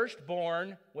the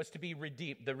firstborn was to be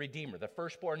the redeemer, the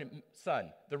firstborn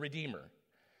son, the redeemer.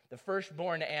 The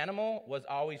firstborn animal was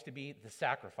always to be the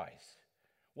sacrifice.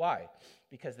 Why?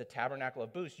 Because the tabernacle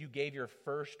of booths, you gave your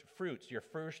first fruits, your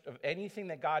first of anything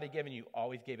that God had given you,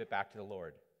 always gave it back to the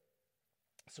Lord.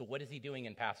 So what is he doing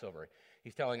in Passover?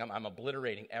 He's telling them, I'm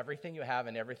obliterating everything you have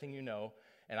and everything you know,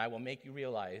 and I will make you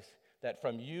realize that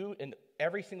from you and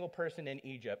every single person in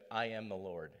Egypt, I am the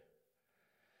Lord.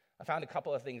 I found a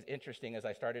couple of things interesting as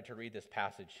I started to read this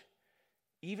passage.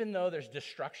 Even though there's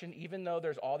destruction, even though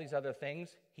there's all these other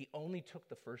things, he only took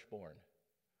the firstborn.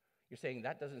 You're saying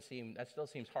that still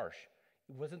seems harsh.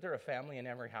 Wasn't there a family in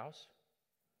every house?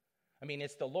 I mean,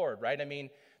 it's the Lord, right? I mean,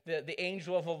 the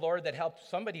angel of the Lord that helped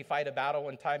somebody fight a battle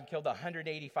one time killed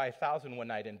 185,000 one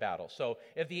night in battle. So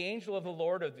if the angel of the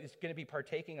Lord is going to be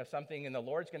partaking of something and the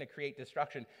Lord's going to create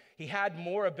destruction, he had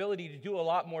more ability to do a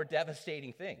lot more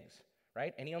devastating things,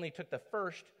 right? And he only took the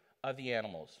first of the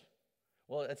animals.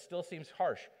 Well, it still seems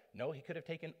harsh. No, he could have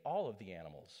taken all of the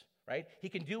animals, right? He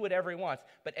can do whatever he wants.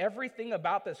 But everything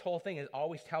about this whole thing is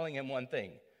always telling him one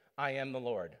thing: I am the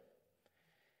Lord.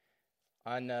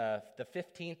 On the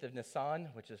 15th of Nisan,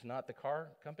 which is not the car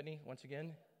company, once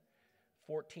again,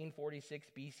 1446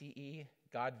 BCE,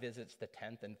 God visits the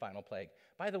 10th and final plague.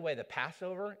 By the way, the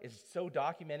Passover is so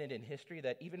documented in history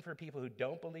that even for people who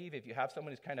don't believe, if you have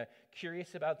someone who's kind of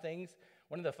curious about things,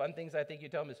 one of the fun things I think you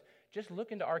tell them is just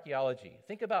look into archaeology.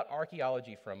 Think about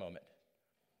archaeology for a moment.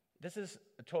 This is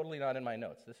totally not in my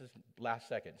notes. This is last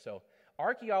second. So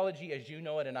archaeology, as you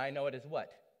know it and I know it, is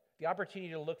what? The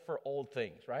opportunity to look for old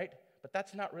things, right? But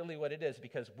that's not really what it is,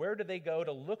 because where do they go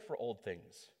to look for old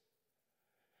things?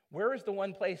 Where is the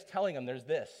one place telling them there's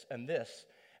this, and this,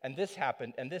 and this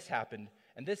happened, and this happened,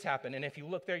 and this happened, and if you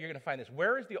look there, you're going to find this.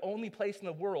 Where is the only place in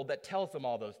the world that tells them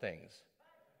all those things?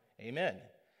 Amen.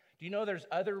 Do you know there's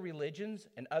other religions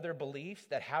and other beliefs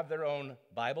that have their own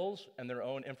Bibles and their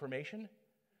own information?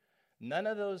 None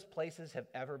of those places have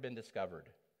ever been discovered.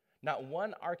 Not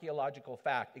one archaeological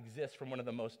fact exists from one of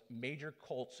the most major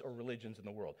cults or religions in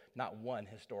the world. Not one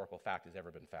historical fact has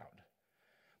ever been found.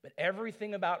 But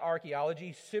everything about archaeology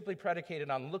is simply predicated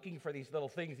on looking for these little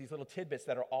things, these little tidbits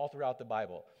that are all throughout the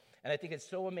Bible. And I think it's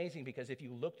so amazing because if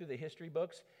you look through the history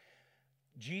books,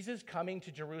 Jesus coming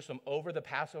to Jerusalem over the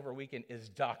Passover weekend is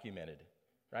documented,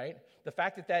 right? The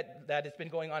fact that it's been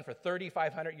going on for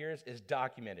 3,500 years is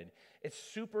documented. It's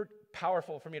super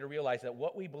powerful for me to realize that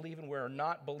what we believe in, we're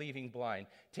not believing blind.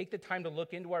 Take the time to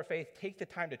look into our faith. Take the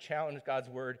time to challenge God's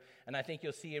word. And I think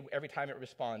you'll see it every time it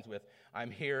responds with,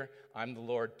 I'm here, I'm the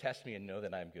Lord, test me and know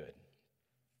that I'm good.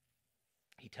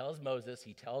 He tells Moses,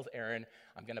 he tells Aaron,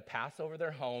 I'm going to pass over their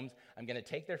homes. I'm going to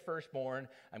take their firstborn.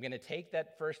 I'm going to take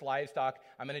that first livestock.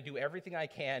 I'm going to do everything I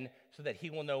can so that he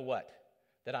will know what?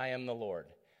 That I am the Lord.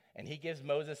 And he gives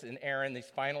Moses and Aaron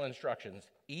these final instructions.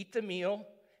 Eat the meal,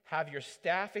 have your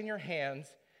staff in your hands,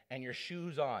 and your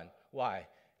shoes on. Why?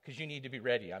 Because you need to be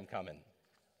ready. I'm coming.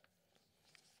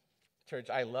 Church,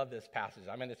 I love this passage.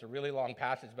 I mean, it's a really long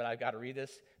passage, but I've got to read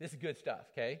this. This is good stuff,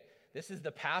 okay? This is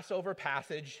the Passover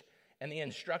passage and the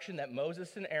instruction that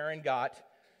Moses and Aaron got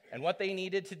and what they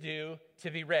needed to do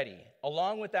to be ready.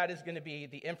 Along with that is going to be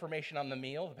the information on the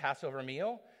meal, the Passover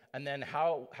meal, and then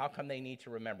how come they need to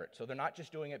remember it. So they're not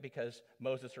just doing it because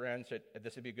Moses or Aaron said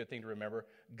this would be a good thing to remember.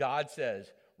 God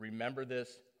says, remember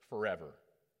this forever.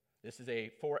 This is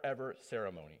a forever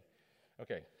ceremony.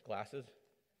 Okay, glasses,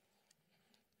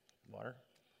 water.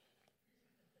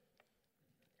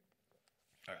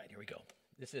 All right, here we go.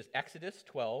 This is Exodus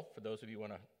 12, for those of you who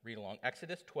want to read along.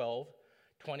 Exodus 12,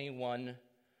 21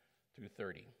 through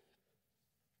 30.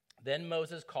 Then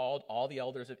Moses called all the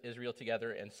elders of Israel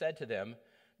together and said to them,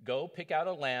 go pick out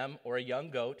a lamb or a young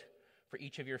goat for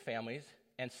each of your families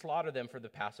and slaughter them for the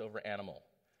Passover animal.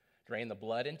 Drain the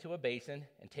blood into a basin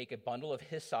and take a bundle of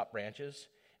hyssop branches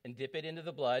and dip it into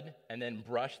the blood and then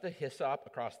brush the hyssop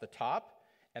across the top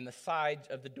and the sides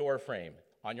of the door frame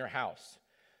on your house.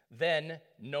 Then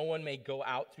no one may go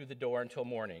out through the door until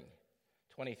morning.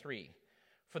 23.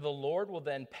 For the Lord will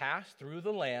then pass through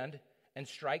the land and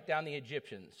strike down the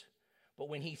Egyptians. But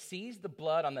when he sees the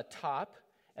blood on the top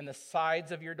and the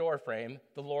sides of your doorframe,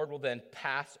 the Lord will then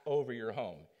pass over your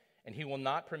home, and he will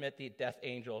not permit the death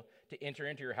angel to enter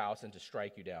into your house and to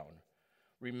strike you down.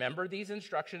 Remember, these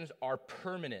instructions are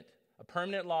permanent, a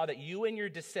permanent law that you and your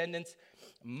descendants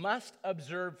must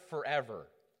observe forever.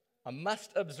 A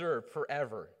must observe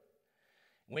forever.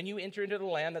 When you enter into the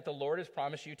land that the Lord has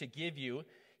promised you to give you,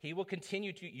 you will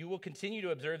continue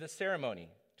to observe this ceremony.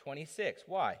 26.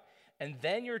 Why? And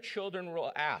then your children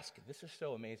will ask. This is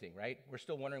so amazing, right? We're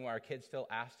still wondering why our kids still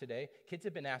ask today. Kids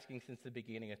have been asking since the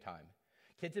beginning of time.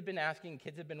 Kids have been asking,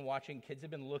 kids have been watching, kids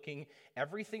have been looking.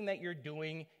 Everything that you're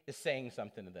doing is saying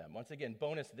something to them. Once again,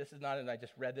 bonus, this is not, and I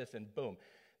just read this and boom.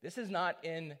 This is not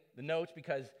in the notes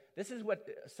because this is what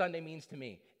Sunday means to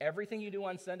me. Everything you do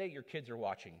on Sunday, your kids are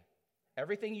watching.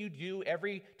 Everything you do,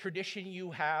 every tradition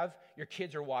you have, your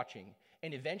kids are watching.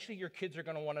 And eventually your kids are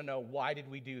going to want to know, why did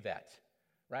we do that?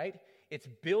 Right? It's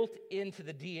built into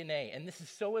the DNA. And this is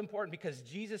so important because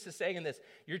Jesus is saying in this,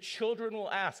 your children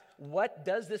will ask, what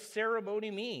does this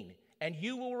ceremony mean? And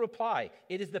you will reply,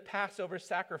 it is the Passover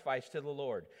sacrifice to the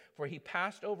Lord. For he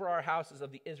passed over our houses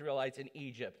of the Israelites in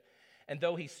Egypt. And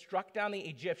though he struck down the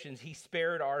Egyptians, he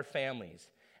spared our families.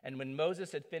 And when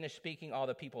Moses had finished speaking, all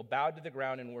the people bowed to the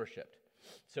ground and worshiped.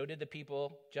 So did the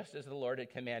people, just as the Lord had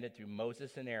commanded through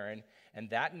Moses and Aaron. And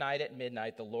that night at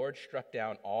midnight, the Lord struck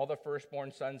down all the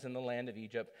firstborn sons in the land of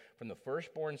Egypt, from the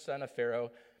firstborn son of Pharaoh,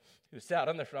 who sat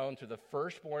on the throne, to the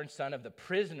firstborn son of the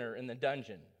prisoner in the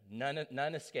dungeon. None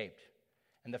escaped.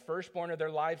 And the firstborn of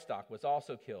their livestock was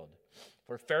also killed.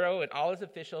 For Pharaoh and all his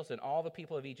officials and all the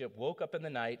people of Egypt woke up in the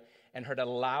night and heard a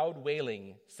loud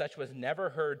wailing, such was never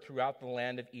heard throughout the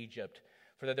land of Egypt,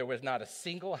 for there was not a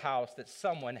single house that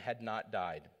someone had not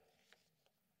died.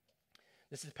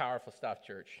 This is powerful stuff,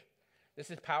 church. This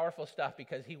is powerful stuff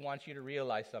because he wants you to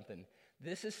realize something.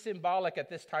 This is symbolic at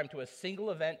this time to a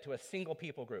single event, to a single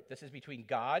people group. This is between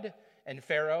God and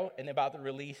Pharaoh and about the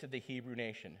release of the Hebrew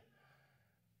nation.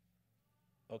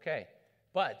 Okay,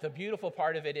 but the beautiful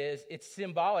part of it is it's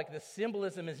symbolic. The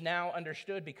symbolism is now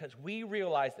understood because we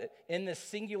realize that in the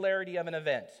singularity of an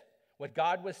event, what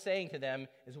God was saying to them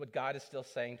is what God is still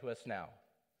saying to us now.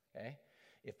 Okay?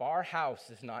 If our house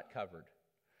is not covered,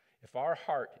 if our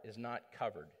heart is not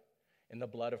covered in the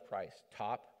blood of Christ,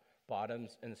 top,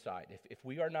 bottoms, and side, if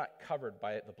we are not covered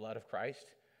by the blood of Christ,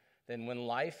 then when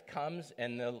life comes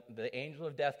and the angel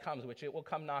of death comes, which it will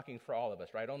come knocking for all of us,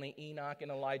 right? Only Enoch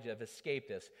and Elijah have escaped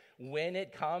this. When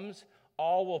it comes,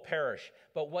 all will perish.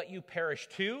 But what you perish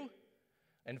to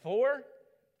and for,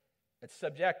 it's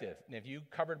subjective. And if you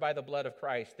covered by the blood of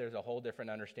Christ, there's a whole different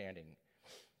understanding.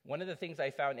 One of the things I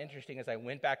found interesting as I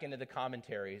went back into the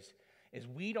commentaries is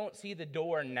we don't see the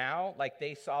door now like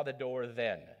they saw the door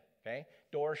then. Okay?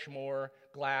 Door, schmore,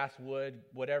 glass, wood,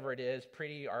 whatever it is,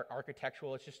 pretty,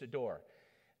 architectural, it's just a door.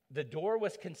 The door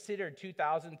was considered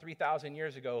 2,000, 3,000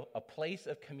 years ago a place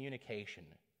of communication.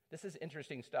 This is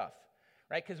interesting stuff,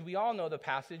 right? Because we all know the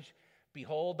passage,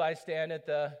 behold, I stand at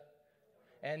the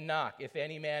and knock. If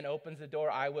any man opens the door,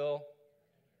 I will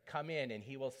come in, and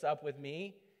he will sup with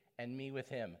me and me with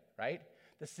him, right?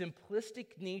 The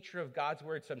simplistic nature of God's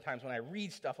word sometimes when I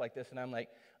read stuff like this, and I'm like,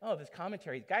 oh, this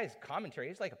commentary, guys, commentary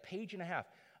is like a page and a half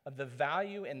of the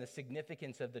value and the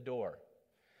significance of the door.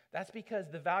 That's because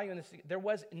the value and there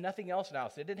was nothing else in the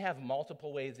house. It didn't have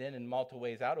multiple ways in and multiple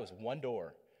ways out. It was one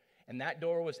door. And that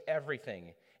door was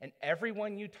everything. And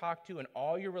everyone you talked to and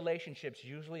all your relationships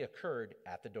usually occurred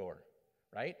at the door,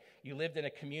 right? You lived in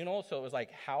a communal, so it was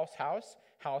like house, house,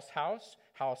 house, house,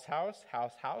 house, house,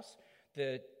 house, house.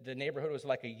 The neighborhood was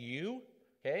like a U,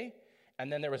 okay?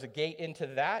 And then there was a gate into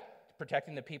that,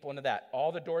 protecting the people into that.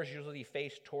 All the doors usually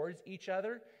faced towards each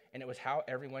other, and it was how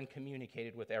everyone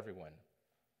communicated with everyone.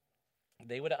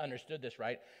 They would have understood this,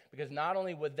 right? Because not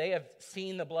only would they have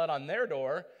seen the blood on their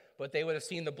door, but they would have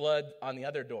seen the blood on the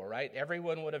other door, right?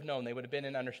 Everyone would have known. They would have been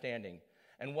in understanding.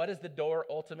 And what does the door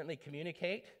ultimately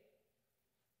communicate?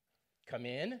 Come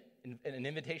in, an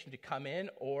invitation to come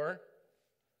in or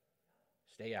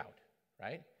stay out,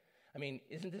 right? I mean,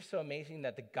 isn't this so amazing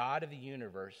that the God of the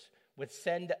universe would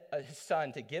send his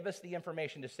son to give us the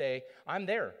information to say, I'm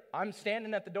there, I'm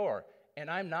standing at the door, and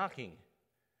I'm knocking.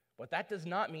 But that does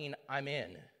not mean I'm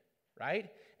in, right?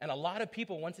 And a lot of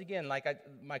people, once again,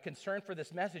 my concern for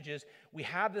this message is we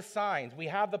have the signs, we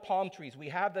have the palm trees, we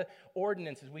have the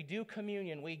ordinances, we do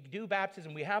communion, we do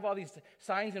baptism, we have all these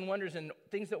signs and wonders and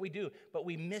things that we do, but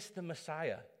we miss the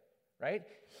Messiah, right?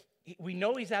 We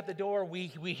know he's at the door. We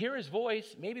hear his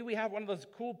voice. Maybe we have one of those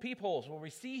cool peepholes where we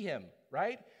see him,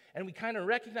 right? And we kind of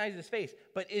recognize his face.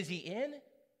 But is he in?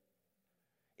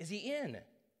 Is he in?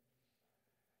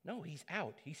 No, he's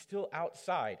out. He's still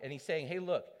outside. And he's saying, hey,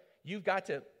 look, you've got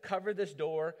to cover this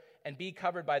door and be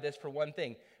covered by this for one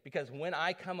thing. Because when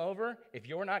I come over, if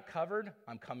you're not covered,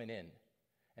 I'm coming in.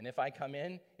 And if I come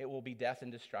in, it will be death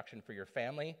and destruction for your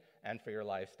family and for your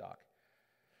livestock.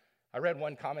 I read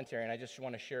one commentary, and I just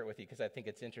want to share it with you because I think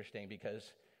it's interesting,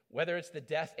 because whether it's the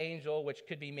death angel, which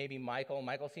could be maybe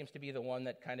Michael seems to be the one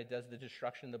that kind of does the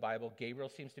destruction in the Bible. Gabriel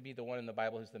seems to be the one in the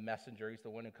Bible who's the messenger. He's the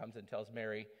one who comes and tells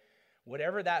Mary.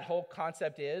 Whatever that whole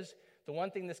concept is, the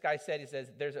one thing this guy said, he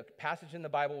says, there's a passage in the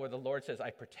Bible where the Lord says, I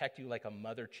protect you like a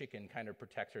mother chicken kind of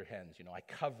protects her hens. I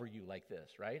cover you like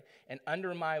this, right? And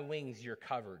under my wings, you're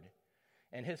covered.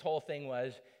 And his whole thing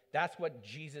was, that's what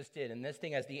Jesus did. And this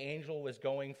thing, as the angel was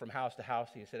going from house to house,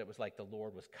 he said it was like the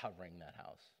Lord was covering that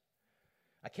house.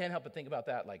 I can't help but think about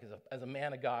that, like as a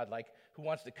man of God, like who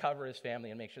wants to cover his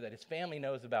family and make sure that his family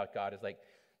knows about God, is like,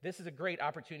 this is a great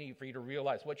opportunity for you to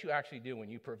realize what you actually do when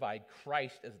you provide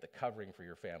Christ as the covering for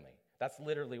your family. That's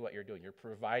literally what you're doing. You're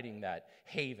providing that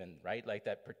haven, right? Like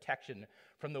that protection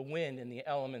from the wind and the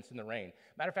elements and the rain.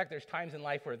 Matter of fact, there's times in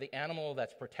life where the animal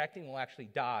that's protecting will actually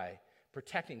die,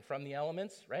 protecting from the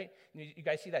elements, right? You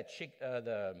guys see that chick,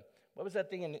 what was that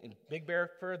thing in Big Bear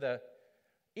Fur? The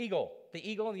eagle.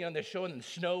 The eagle, they're showing the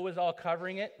snow was all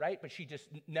covering it, right? But she just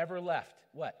never left.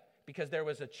 What? Because there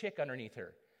was a chick underneath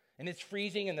her. And it's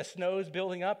freezing and the snow's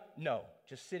building up? No,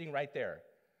 just sitting right there.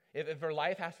 If her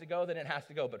life has to go, then it has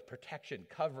to go. But protection,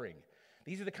 covering.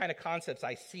 These are the kind of concepts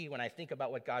I see when I think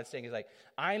about what God's saying. Is like,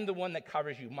 I'm the one that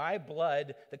covers you. My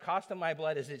blood, the cost of my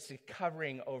blood is it's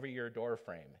covering over your door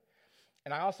frame.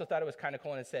 And I also thought it was kind of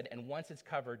cool, and it said, and once it's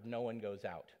covered, no one goes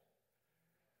out.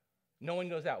 No one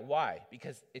goes out. Why?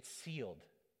 Because it's sealed.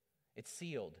 It's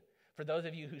sealed. For those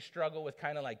of you who struggle with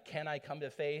kind of like, can I come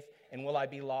to faith and will I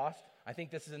be lost? I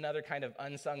think this is another kind of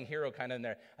unsung hero kind of in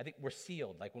there. I think we're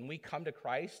sealed. Like when we come to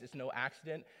Christ, it's no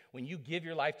accident. When you give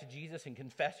your life to Jesus and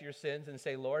confess your sins and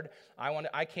say, Lord,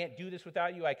 I can't do this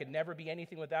without you. I could never be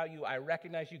anything without you. I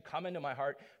recognize you. Come into my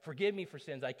heart. Forgive me for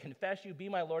sins. I confess you. Be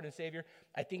my Lord and Savior.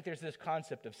 I think there's this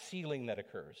concept of sealing that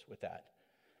occurs with that.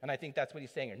 And I think that's what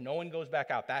he's saying here. No one goes back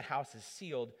out. That house is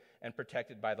sealed and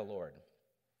protected by the Lord.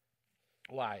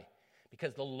 Why?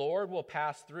 Because the Lord will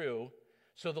pass through.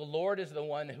 So the Lord is the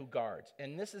one who guards.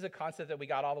 And this is a concept that we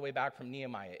got all the way back from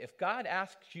Nehemiah. If God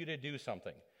asks you to do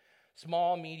something,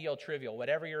 small, medial, trivial,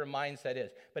 whatever your mindset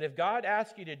is, but if God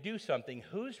asks you to do something,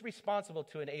 who's responsible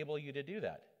to enable you to do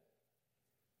that?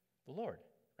 The Lord,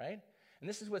 right? And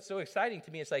this is what's so exciting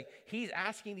to me. It's like he's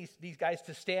asking these guys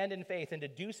to stand in faith and to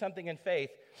do something in faith.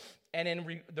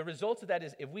 And the results of that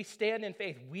is if we stand in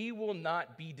faith, we will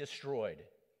not be destroyed.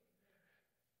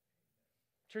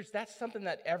 Church, that's something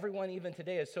that everyone even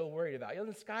today is so worried about.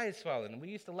 The sky is falling. We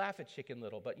used to laugh at Chicken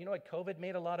Little, but you know what COVID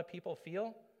made a lot of people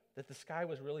feel? That the sky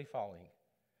was really falling.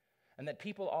 And that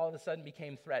people all of a sudden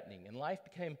became threatening, and life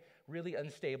became really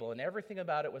unstable, and everything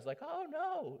about it was like, oh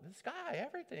no, the sky,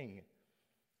 everything.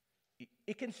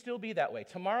 It can still be that way.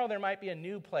 Tomorrow there might be a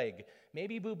new plague.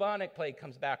 Maybe bubonic plague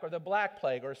comes back, or the black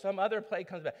plague, or some other plague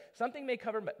comes back. Something may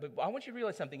cover, but I want you to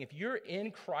realize something. If you're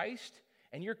in Christ,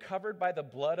 and you're covered by the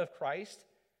blood of Christ,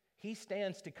 he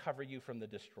stands to cover you from the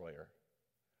destroyer.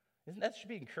 That should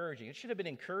be encouraging. It should have been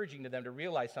encouraging to them to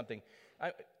realize something.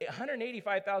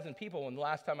 185,000 people when the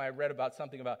last time I read about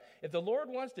something about, if the Lord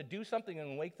wants to do something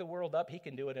and wake the world up, he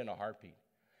can do it in a heartbeat.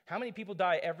 How many people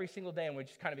die every single day and we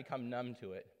just kind of become numb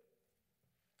to it?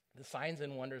 The signs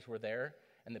and wonders were there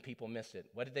and the people missed it.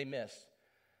 What did they miss?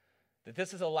 That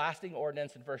this is a lasting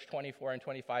ordinance in verse 24 and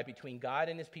 25 between God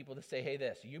and his people to say, hey,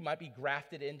 this, you might be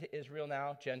grafted into Israel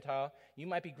now, Gentile. You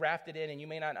might be grafted in and you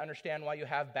may not understand why you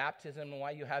have baptism and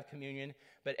why you have communion,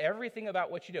 but everything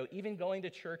about what you do, even going to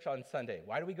church on Sunday.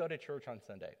 Why do we go to church on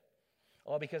Sunday?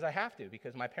 Well, because I have to,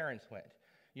 because my parents went.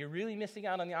 You're really missing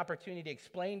out on the opportunity to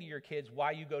explain to your kids why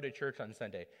you go to church on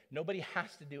Sunday. Nobody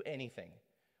has to do anything.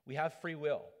 We have free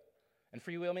will. And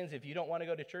free will means if you don't want to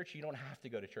go to church, you don't have to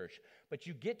go to church. But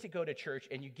you get to go to church,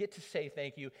 and you get to say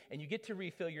thank you, and you get to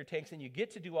refill your tanks, and you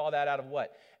get to do all that out of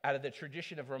what? Out of the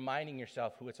tradition of reminding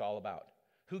yourself who it's all about.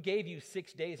 Who gave you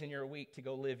 6 days in your week to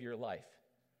go live your life?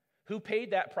 Who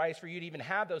paid that price for you to even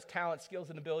have those talents, skills,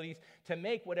 and abilities to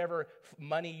make whatever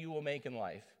money you will make in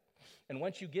life? And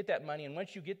once you get that money, and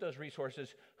once you get those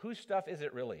resources, whose stuff is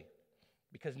it really?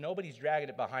 Because nobody's dragging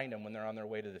it behind them when they're on their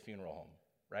way to the funeral home,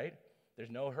 right? There's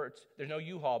no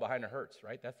U-Haul behind a hearse,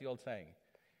 right? That's the old saying.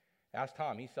 Ask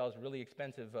Tom. He sells really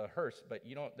expensive hearse, but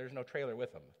there's no trailer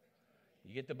with him.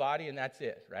 You get the body and that's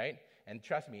it, right? And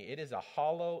trust me, it is a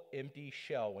hollow, empty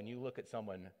shell when you look at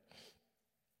someone.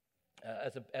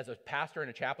 As a pastor and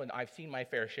a chaplain, I've seen my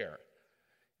fair share.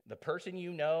 The person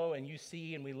you know and you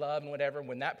see and we love and whatever,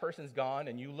 when that person's gone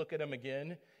and you look at them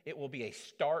again, it will be a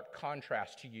stark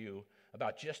contrast to you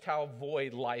about just how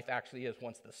void life actually is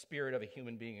once the spirit of a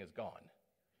human being is gone,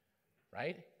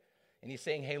 right? And he's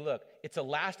saying, hey, look, it's a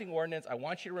lasting ordinance. I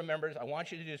want you to remember this. I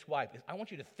want you to do this. Why? Because I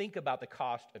want you to think about the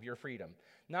cost of your freedom.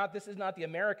 This is not the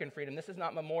American freedom. This is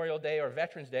not Memorial Day or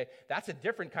Veterans Day. That's a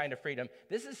different kind of freedom.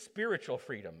 This is spiritual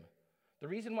freedom. The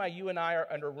reason why you and I are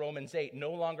under Romans 8,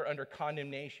 no longer under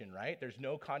condemnation, right? There's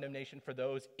no condemnation for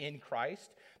those in Christ.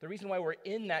 The reason why we're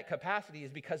in that capacity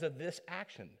is because of this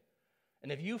action.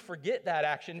 And if you forget that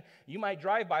action, you might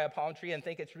drive by a palm tree and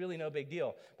think it's really no big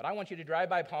deal. But I want you to drive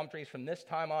by palm trees from this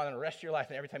time on and the rest of your life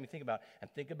and every time you think about it, and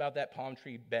think about that palm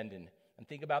tree bending, and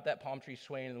think about that palm tree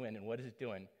swaying in the wind, and what is it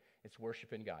doing? It's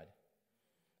worshiping God.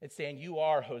 It's saying, you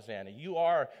are Hosanna. You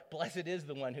are, blessed is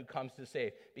the one who comes to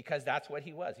save, because that's what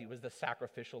he was. He was the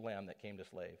sacrificial lamb that came to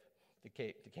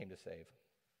save.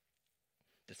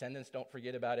 Descendants, don't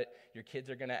forget about it. Your kids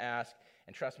are going to ask,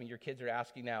 and trust me, your kids are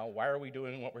asking now, why are we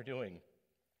doing what we're doing?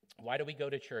 Why do we go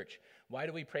to church? Why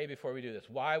do we pray before we do this?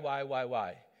 Why?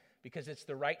 Because it's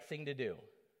the right thing to do.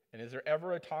 And is there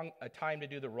ever a time to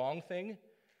do the wrong thing?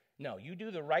 No, you do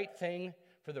the right thing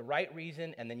for the right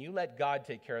reason, and then you let God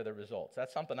take care of the results.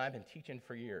 That's something I've been teaching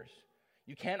for years.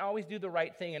 You can't always do the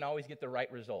right thing and always get the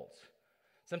right results.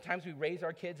 Sometimes we raise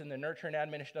our kids in the nurture and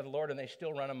admonition of the Lord, and they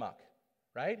still run amok,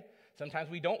 right? Sometimes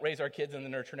we don't raise our kids in the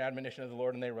nurture and admonition of the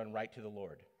Lord, and they run right to the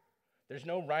Lord. There's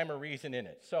no rhyme or reason in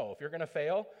it. So if you're going to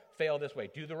fail this way.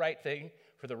 Do the right thing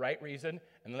for the right reason,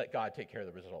 and let God take care of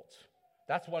the results.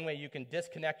 That's one way you can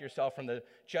disconnect yourself from the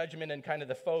judgment and kind of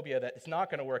the phobia that it's not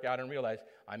going to work out, and realize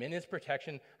I'm in his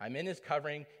protection, I'm in his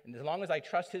covering, and as long as I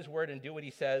trust his word and do what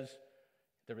he says,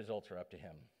 the results are up to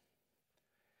him.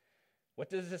 What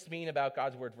does this mean about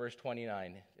God's word? Verse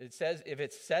 29. It says, if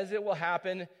it says it will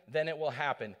happen, then it will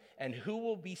happen. And who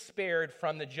will be spared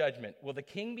from the judgment? Will the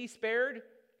king be spared?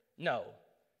 No.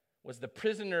 Was the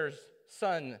prisoner's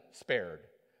son spared?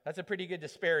 That's a pretty good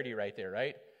disparity right there,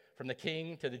 right? From the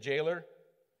king to the jailer,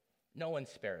 no one's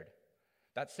spared.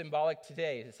 That's symbolic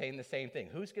today. It's saying the same thing.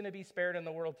 Who's going to be spared in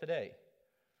the world today?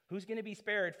 Who's going to be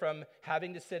spared from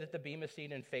having to sit at the bema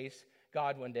seat and face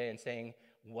God one day and saying,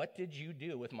 what did you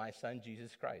do with my son,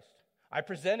 Jesus Christ? I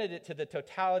presented it to the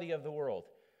totality of the world.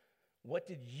 What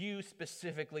did you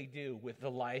specifically do with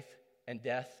the life and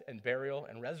death and burial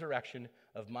and resurrection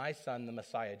of my son, the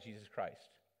Messiah, Jesus Christ?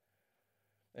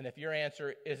 And if your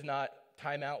answer is not,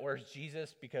 time out, where's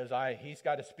Jesus? Because he's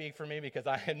got to speak for me, because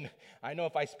I know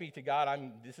if I speak to God,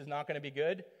 this is not going to be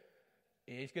good.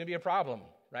 It's going to be a problem,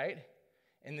 right?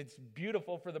 And it's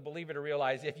beautiful for the believer to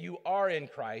realize if you are in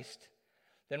Christ,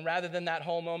 then rather than that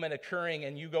whole moment occurring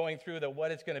and you going through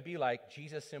what it's going to be like,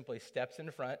 Jesus simply steps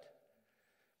in front.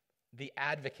 The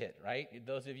advocate, right?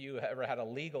 Those of you who ever had a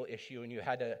legal issue and you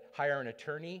had to hire an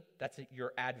attorney, that's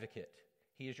your advocate.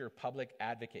 He is your public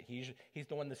advocate. He's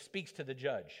the one that speaks to the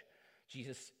judge.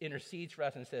 Jesus intercedes for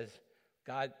us and says,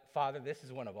 God, Father, this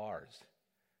is one of ours.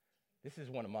 This is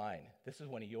one of mine. This is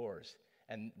one of yours.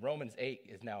 And Romans 8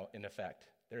 is now in effect.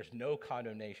 There's no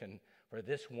condemnation for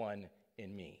this one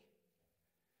in me.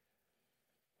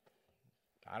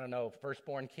 I don't know,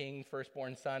 firstborn king,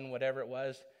 firstborn son, whatever it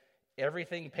was,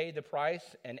 everything paid the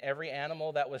price, and every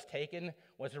animal that was taken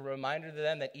was a reminder to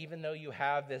them that even though you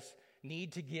have this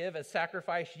need to give a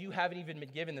sacrifice, you haven't even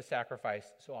been given the sacrifice,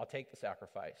 so I'll take the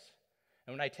sacrifice.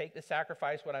 And when I take the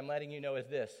sacrifice, what I'm letting you know is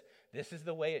this is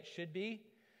the way it should be.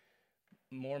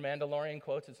 More Mandalorian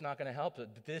quotes, it's not going to help,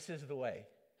 but this is the way,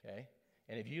 okay?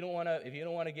 And if you don't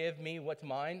want to give me what's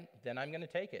mine, then I'm going to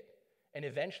take it. And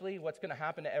eventually, what's going to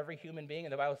happen to every human being,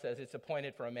 and the Bible says it's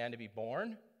appointed for a man to be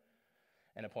born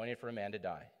and appointed for a man to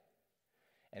die.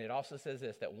 And it also says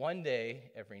this, that one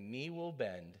day every knee will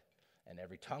bend and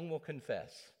every tongue will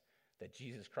confess that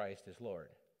Jesus Christ is Lord.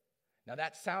 Now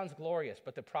that sounds glorious,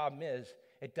 but the problem is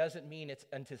it doesn't mean it's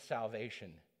unto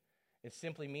salvation. It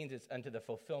simply means it's unto the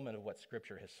fulfillment of what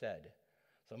Scripture has said.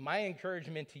 So my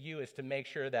encouragement to you is to make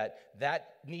sure that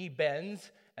knee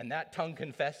bends and that tongue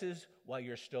confesses while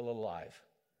you're still alive.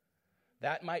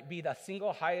 That might be the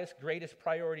single highest, greatest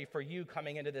priority for you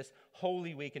coming into this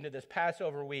Holy Week, into this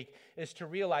Passover week, is to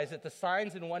realize that the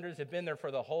signs and wonders have been there for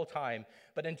the whole time.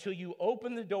 But until you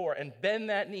open the door and bend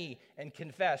that knee and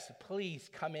confess,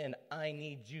 please come in, I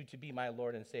need you to be my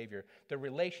Lord and Savior, the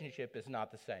relationship is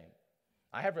not the same.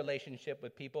 I have a relationship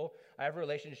with people. I have a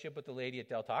relationship with the lady at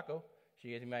Del Taco. She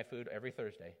gives me my food every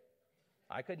Thursday.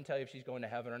 I couldn't tell you if she's going to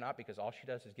heaven or not because all she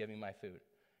does is give me my food,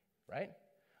 right?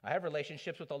 I have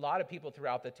relationships with a lot of people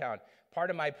throughout the town. Part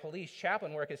of my police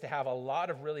chaplain work is to have a lot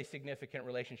of really significant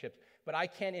relationships, but I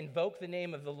can't invoke the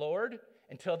name of the Lord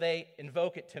until they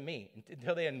invoke it to me,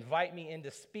 until they invite me in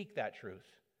to speak that truth.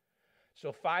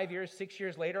 So 5 years, 6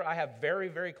 years later, I have very,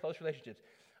 very close relationships.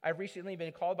 I've recently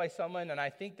been called by someone, and I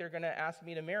think they're going to ask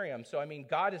me to marry him. So,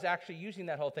 God is actually using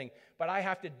that whole thing. But I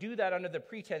have to do that under the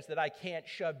pretense that I can't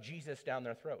shove Jesus down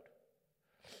their throat.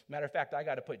 Matter of fact, I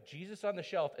got to put Jesus on the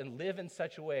shelf and live in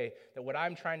such a way that what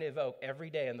I'm trying to evoke every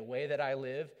day and the way that I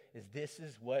live is this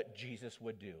is what Jesus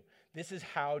would do. This is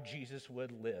how Jesus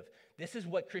would live. This is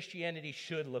what Christianity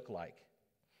should look like.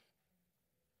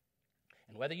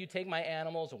 And whether you take my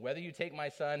animals or whether you take my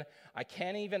son, I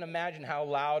can't even imagine how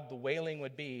loud the wailing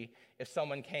would be if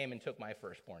someone came and took my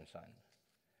firstborn son.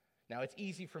 Now, it's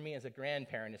easy for me as a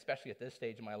grandparent, especially at this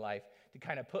stage of my life, to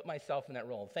kind of put myself in that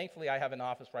role. Thankfully, I have an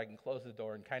office where I can close the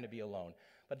door and kind of be alone.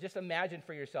 But just imagine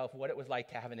for yourself what it was like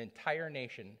to have an entire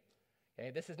nation. Okay?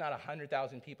 This is not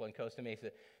 100,000 people in Costa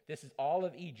Mesa. This is all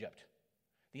of Egypt.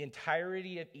 The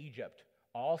entirety of Egypt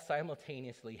all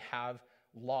simultaneously have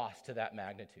loss to that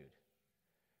magnitude.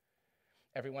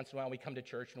 Every once in a while we come to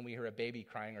church and we hear a baby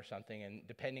crying or something, and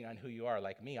depending on who you are,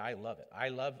 like me, I love it. I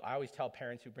always tell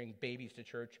parents who bring babies to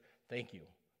church, thank you.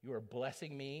 You are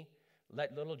blessing me.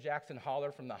 Let little Jackson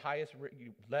holler from the highest,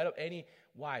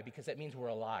 why? Because that means we're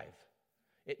alive.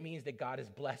 It means that God is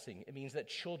blessing. It means that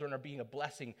children are being a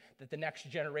blessing, that the next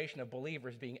generation of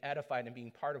believers being edified and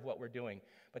being part of what we're doing.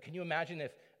 But can you imagine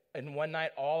if in one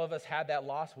night all of us had that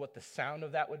loss, what the sound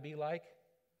of that would be like?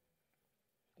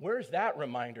 Where's that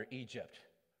reminder, Egypt?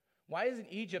 Why isn't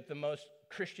Egypt the most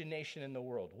Christian nation in the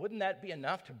world? Wouldn't that be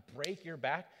enough to break your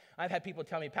back? I've had people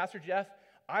tell me, Pastor Jeff,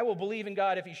 I will believe in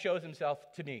God if he shows himself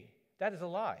to me. That is a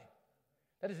lie.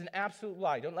 That is an absolute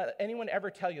lie. Don't let anyone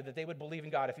ever tell you that they would believe in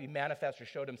God if he manifests or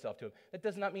showed himself to them. That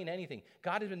does not mean anything.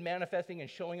 God has been manifesting and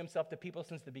showing himself to people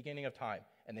since the beginning of time,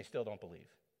 and they still don't believe.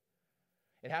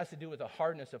 It has to do with a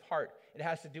hardness of heart. It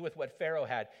has to do with what Pharaoh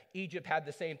had. Egypt had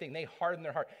the same thing. They hardened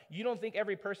their heart. You don't think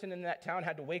every person in that town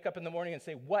had to wake up in the morning and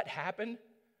say, what happened?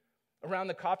 Around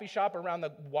the coffee shop, around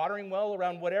the watering well,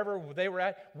 around whatever they were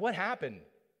at? What happened?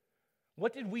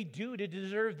 What did we do to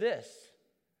deserve this?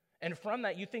 And from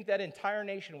that, you think that entire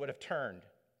nation would have turned.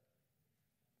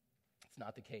 It's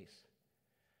not the case.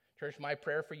 Church, my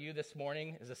prayer for you this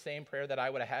morning is the same prayer that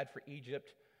I would have had for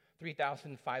Egypt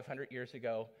 3,500 years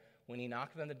ago, when he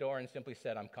knocked on the door and simply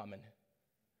said, I'm coming.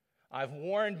 I've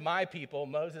warned my people,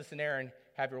 Moses and Aaron,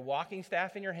 have your walking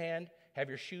staff in your hand, have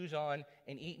your shoes on,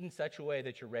 and eat in such a way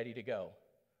that you're ready to go.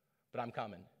 But I'm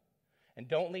coming. And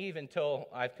don't leave until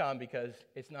I've come, because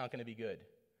it's not going to be good.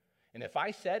 And if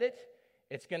I said it,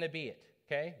 it's going to be it.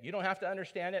 Okay? You don't have to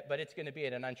understand it, but it's going to be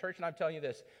it. And on church, and I'm telling you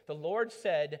this, the Lord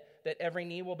said that every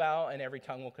knee will bow and every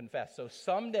tongue will confess. So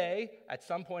someday, at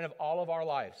some point of all of our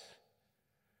lives,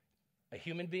 a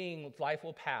human being's life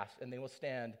will pass, and they will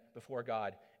stand before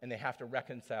God, and they have to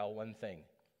reconcile one thing.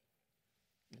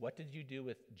 What did you do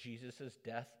with Jesus'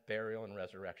 death, burial, and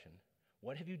resurrection?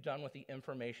 What have you done with the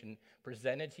information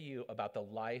presented to you about the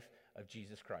life of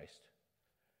Jesus Christ?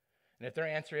 And if their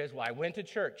answer is, well, I went to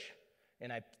church,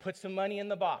 and I put some money in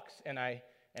the box, and I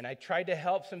tried to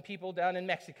help some people down in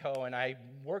Mexico, and I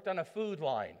worked on a food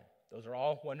line. Those are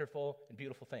all wonderful and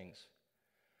beautiful things.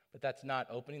 But that's not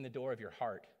opening the door of your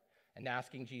heart and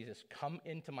asking Jesus, come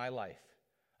into my life.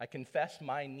 I confess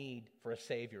my need for a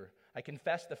Savior. I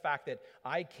confess the fact that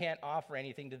I can't offer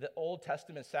anything to the Old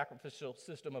Testament sacrificial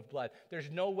system of blood. There's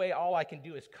no way all I can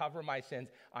do is cover my sins.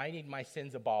 I need my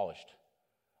sins abolished.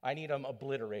 I need them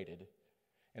obliterated.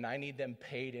 And I need them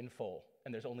paid in full.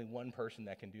 And there's only one person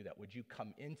that can do that. Would you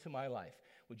come into my life?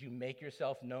 Would you make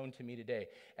yourself known to me today?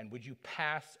 And would you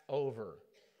pass over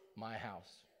my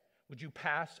house? Would you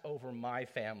pass over my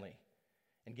family?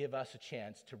 And give us a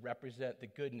chance to represent the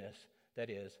goodness that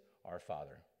is our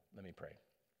Father. Let me pray.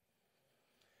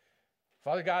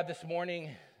 Father God, this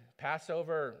morning,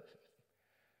 Passover,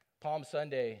 Palm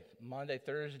Sunday, Monday,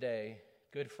 Thursday,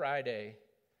 Good Friday,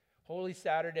 Holy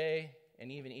Saturday,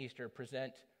 and even Easter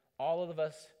present all of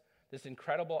us this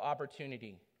incredible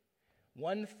opportunity.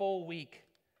 One full week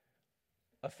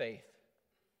of faith.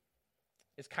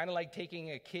 It's kind of like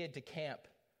taking a kid to camp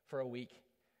for a week,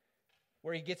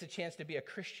 where he gets a chance to be a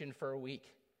Christian for a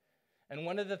week. And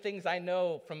one of the things I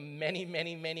know from many,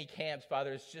 many, many camps,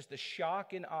 Father, is just the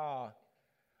shock and awe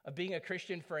of being a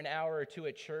Christian for an hour or two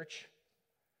at church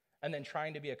and then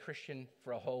trying to be a Christian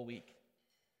for a whole week.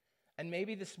 And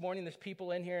maybe this morning there's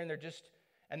people in here and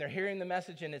they're hearing the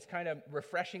message and it's kind of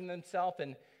refreshing themselves.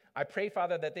 And I pray,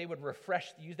 Father, that they would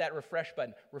use that refresh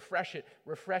button, refresh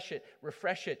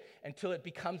it until it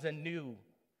becomes anew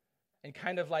and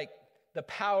kind of like the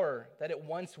power that it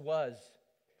once was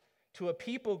to a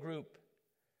people group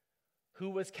who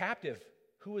was captive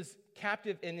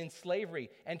and in slavery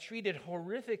and treated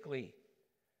horrifically.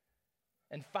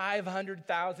 And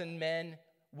 500,000 men,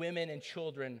 women, and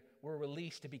children were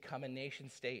released to become a nation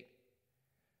state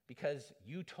because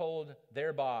you told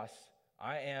their boss,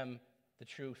 I am the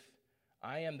truth.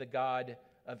 I am the God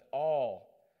of all.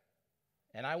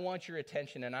 And I want your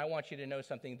attention, and I want you to know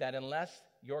something, that unless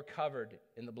you're covered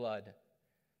in the blood,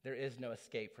 there is no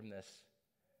escape from this.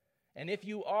 And if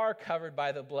you are covered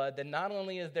by the blood, then not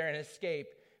only is there an escape,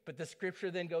 but the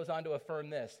scripture then goes on to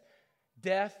affirm this: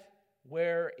 death,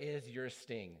 where is your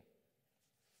sting?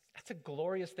 That's a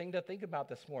glorious thing to think about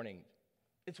this morning.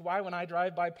 It's why when I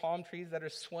drive by palm trees that are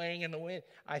swaying in the wind,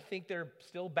 I think they're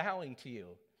still bowing to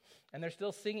you. And they're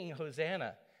still singing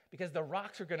Hosanna, because the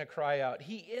rocks are going to cry out,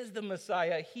 He is the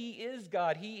Messiah. He is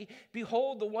God.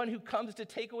 Behold, the one who comes to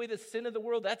take away the sin of the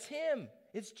world. That's Him.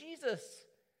 It's Jesus.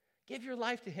 Give your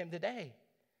life to Him today.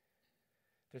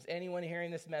 If there's anyone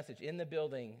hearing this message in the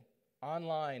building,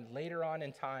 online, later on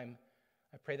in time,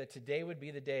 I pray that today would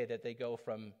be the day that they go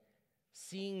from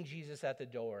seeing Jesus at the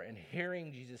door and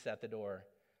hearing Jesus at the door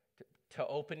to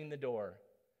opening the door,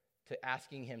 to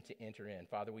asking Him to enter in.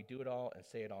 Father, we do it all and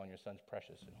say it all in your Son's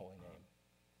precious and holy name.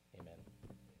 Amen.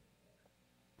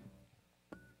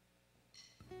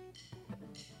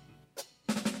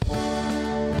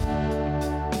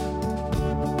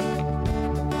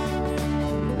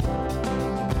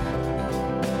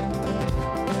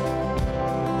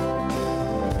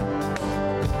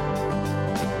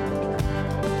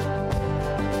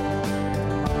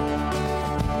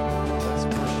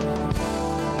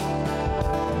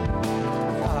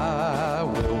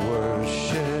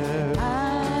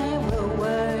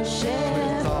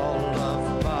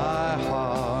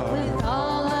 With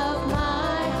all of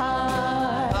my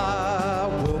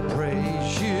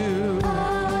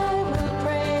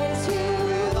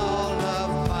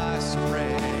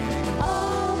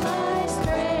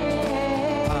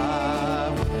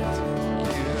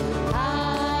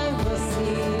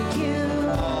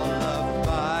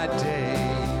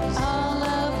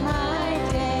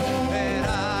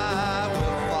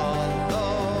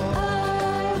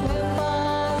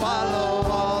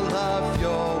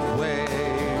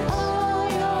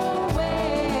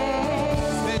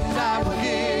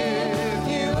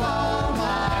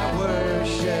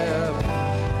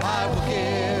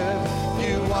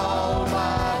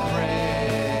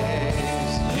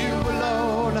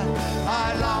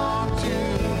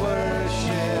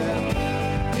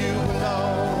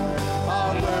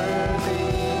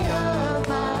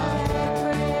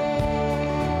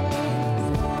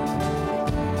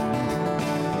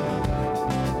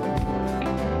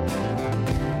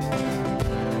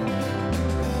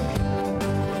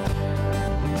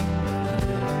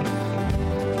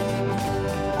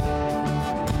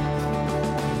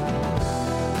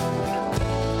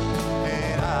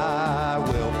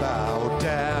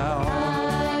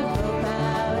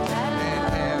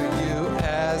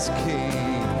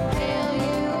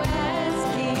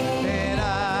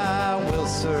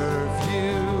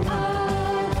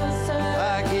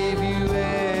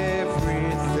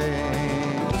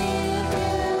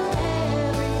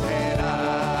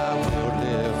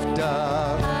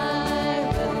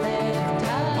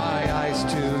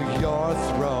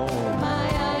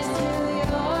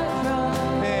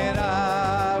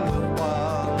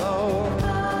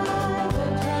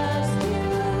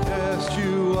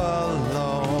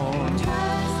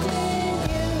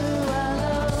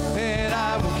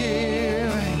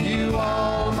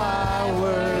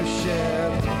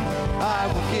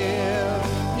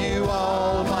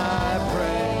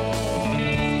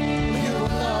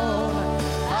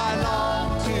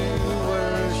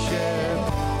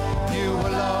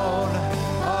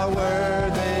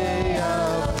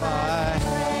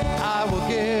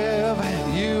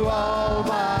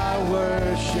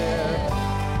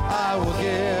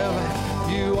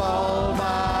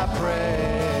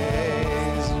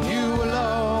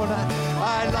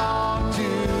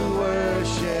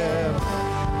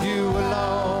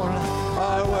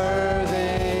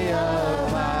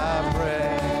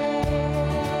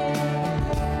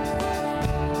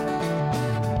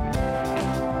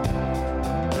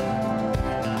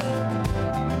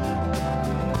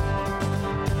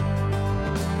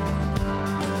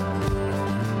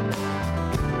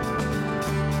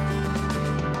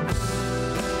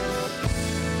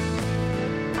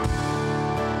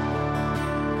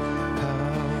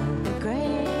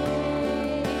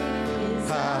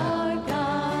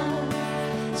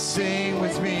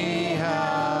with me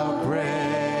how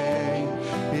great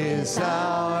is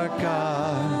our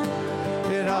God,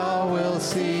 and all will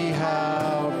see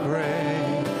how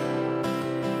great.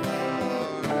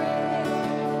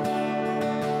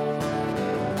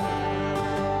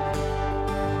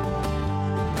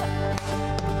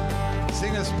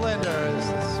 Sing the splendors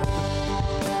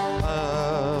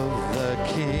of the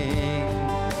King.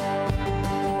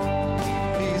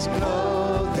 He's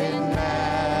clothed in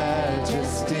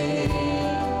majesty.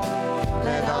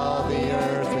 Let all the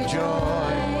earth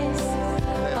rejoice.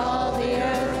 Let all the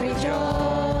earth rejoice.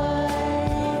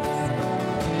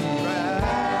 He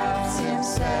wraps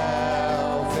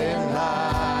himself in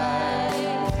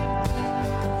light,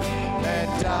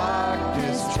 and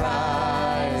darkness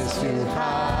tries to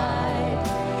hide,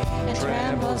 and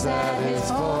trembles at his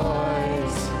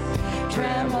voice,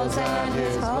 trembles at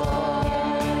his voice.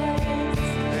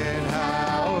 And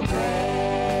how great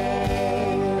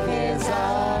is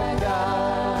our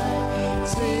God.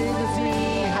 Sing with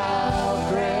me, how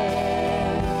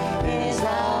great is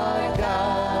our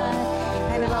God.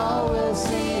 And all will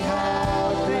see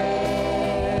how great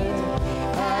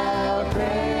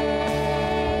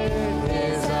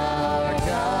is our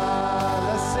God.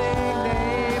 Let's sing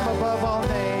name above all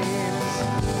names,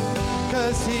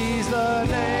 'cause he's the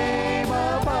name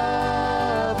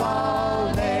above all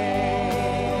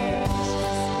names,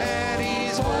 and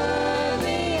he's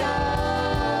worthy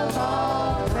of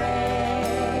all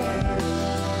praise.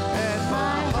 And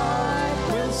my heart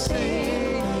will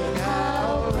sing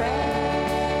how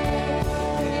great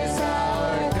is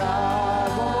our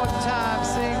God. One more time,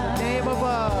 sing name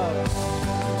above.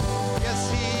 Yes,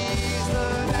 he's the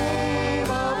name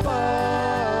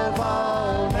above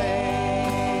all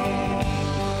names.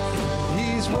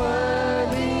 He's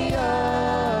worthy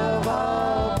of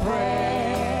all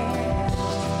praise,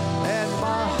 and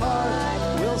my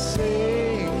heart will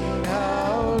sing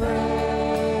how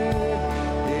great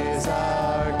is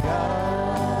our God.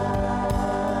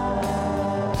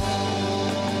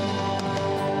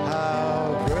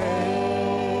 How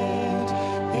great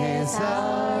is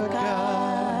our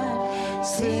God.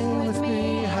 Sing with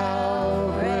me,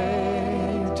 how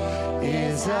great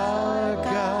is our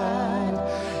God.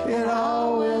 And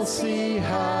all will see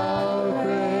how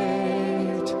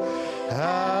great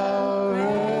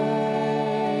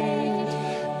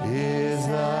is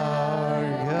our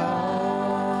God.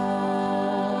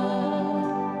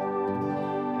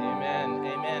 Amen.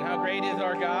 Amen. How great is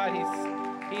our God?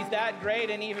 He's that great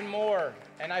and even more.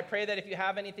 And I pray that if you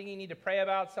have anything you need to pray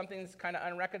about, something that's kind of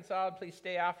unreconciled, please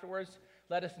stay afterwards.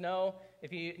 Let us know.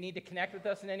 If you need to connect with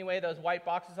us in any way, those white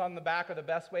boxes on the back are the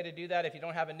best way to do that. If you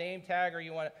don't have a name tag or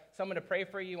you want someone to pray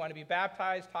for you, you want to be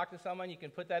baptized, talk to someone, you can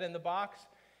put that in the box.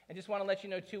 And just want to let you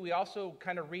know, too, we also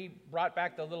kind of brought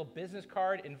back the little business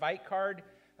card, invite card.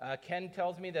 Ken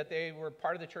tells me that they were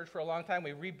part of the church for a long time.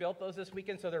 We rebuilt those this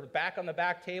weekend, so they're back on the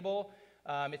back table.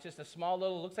 It's just a small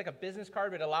little, looks like a business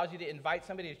card, but it allows you to invite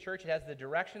somebody to church. It has the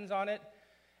directions on it.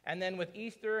 And then with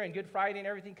Easter and Good Friday and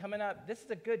everything coming up, this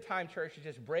is a good time, church, to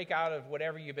just break out of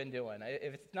whatever you've been doing.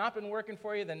 If it's not been working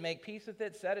for you, then make peace with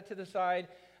it, set it to the side,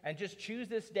 and just choose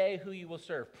this day who you will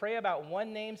serve. Pray about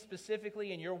one name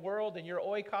specifically in your world, in your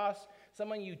oikos,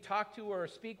 someone you talk to or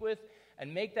speak with,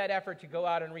 and make that effort to go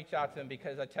out and reach out to them,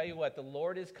 because I tell you what, the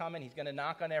Lord is coming. He's going to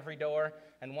knock on every door,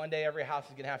 and one day every house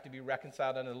is going to have to be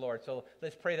reconciled unto the Lord. So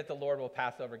let's pray that the Lord will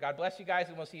pass over. God bless you guys,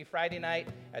 and we'll see you Friday night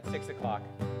at 6 o'clock.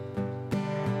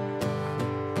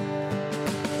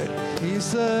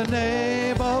 He's the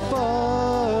name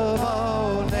above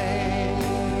all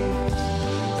names.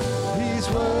 He's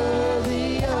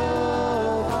worthy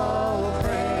of all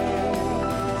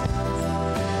praise.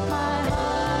 My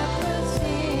heart will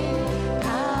sing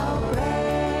how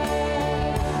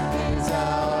great is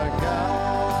our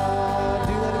God.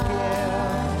 Do it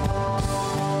again.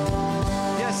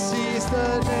 Yes, he's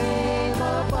the name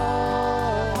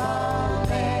above all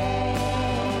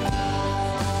names.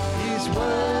 He's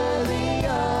worthy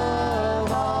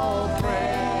of all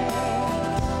praise,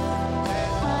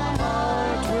 and my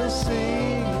heart will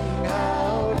sing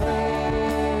how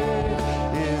great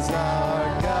is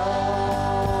our God,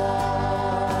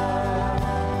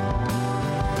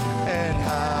 and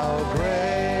how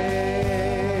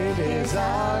great is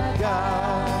our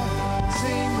God.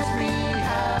 Sing with me,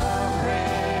 how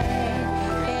great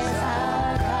is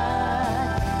our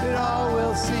God, and all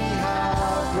will see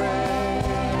how great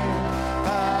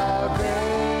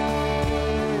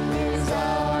is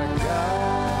our God.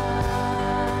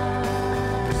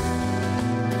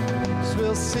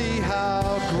 We'll see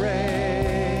how great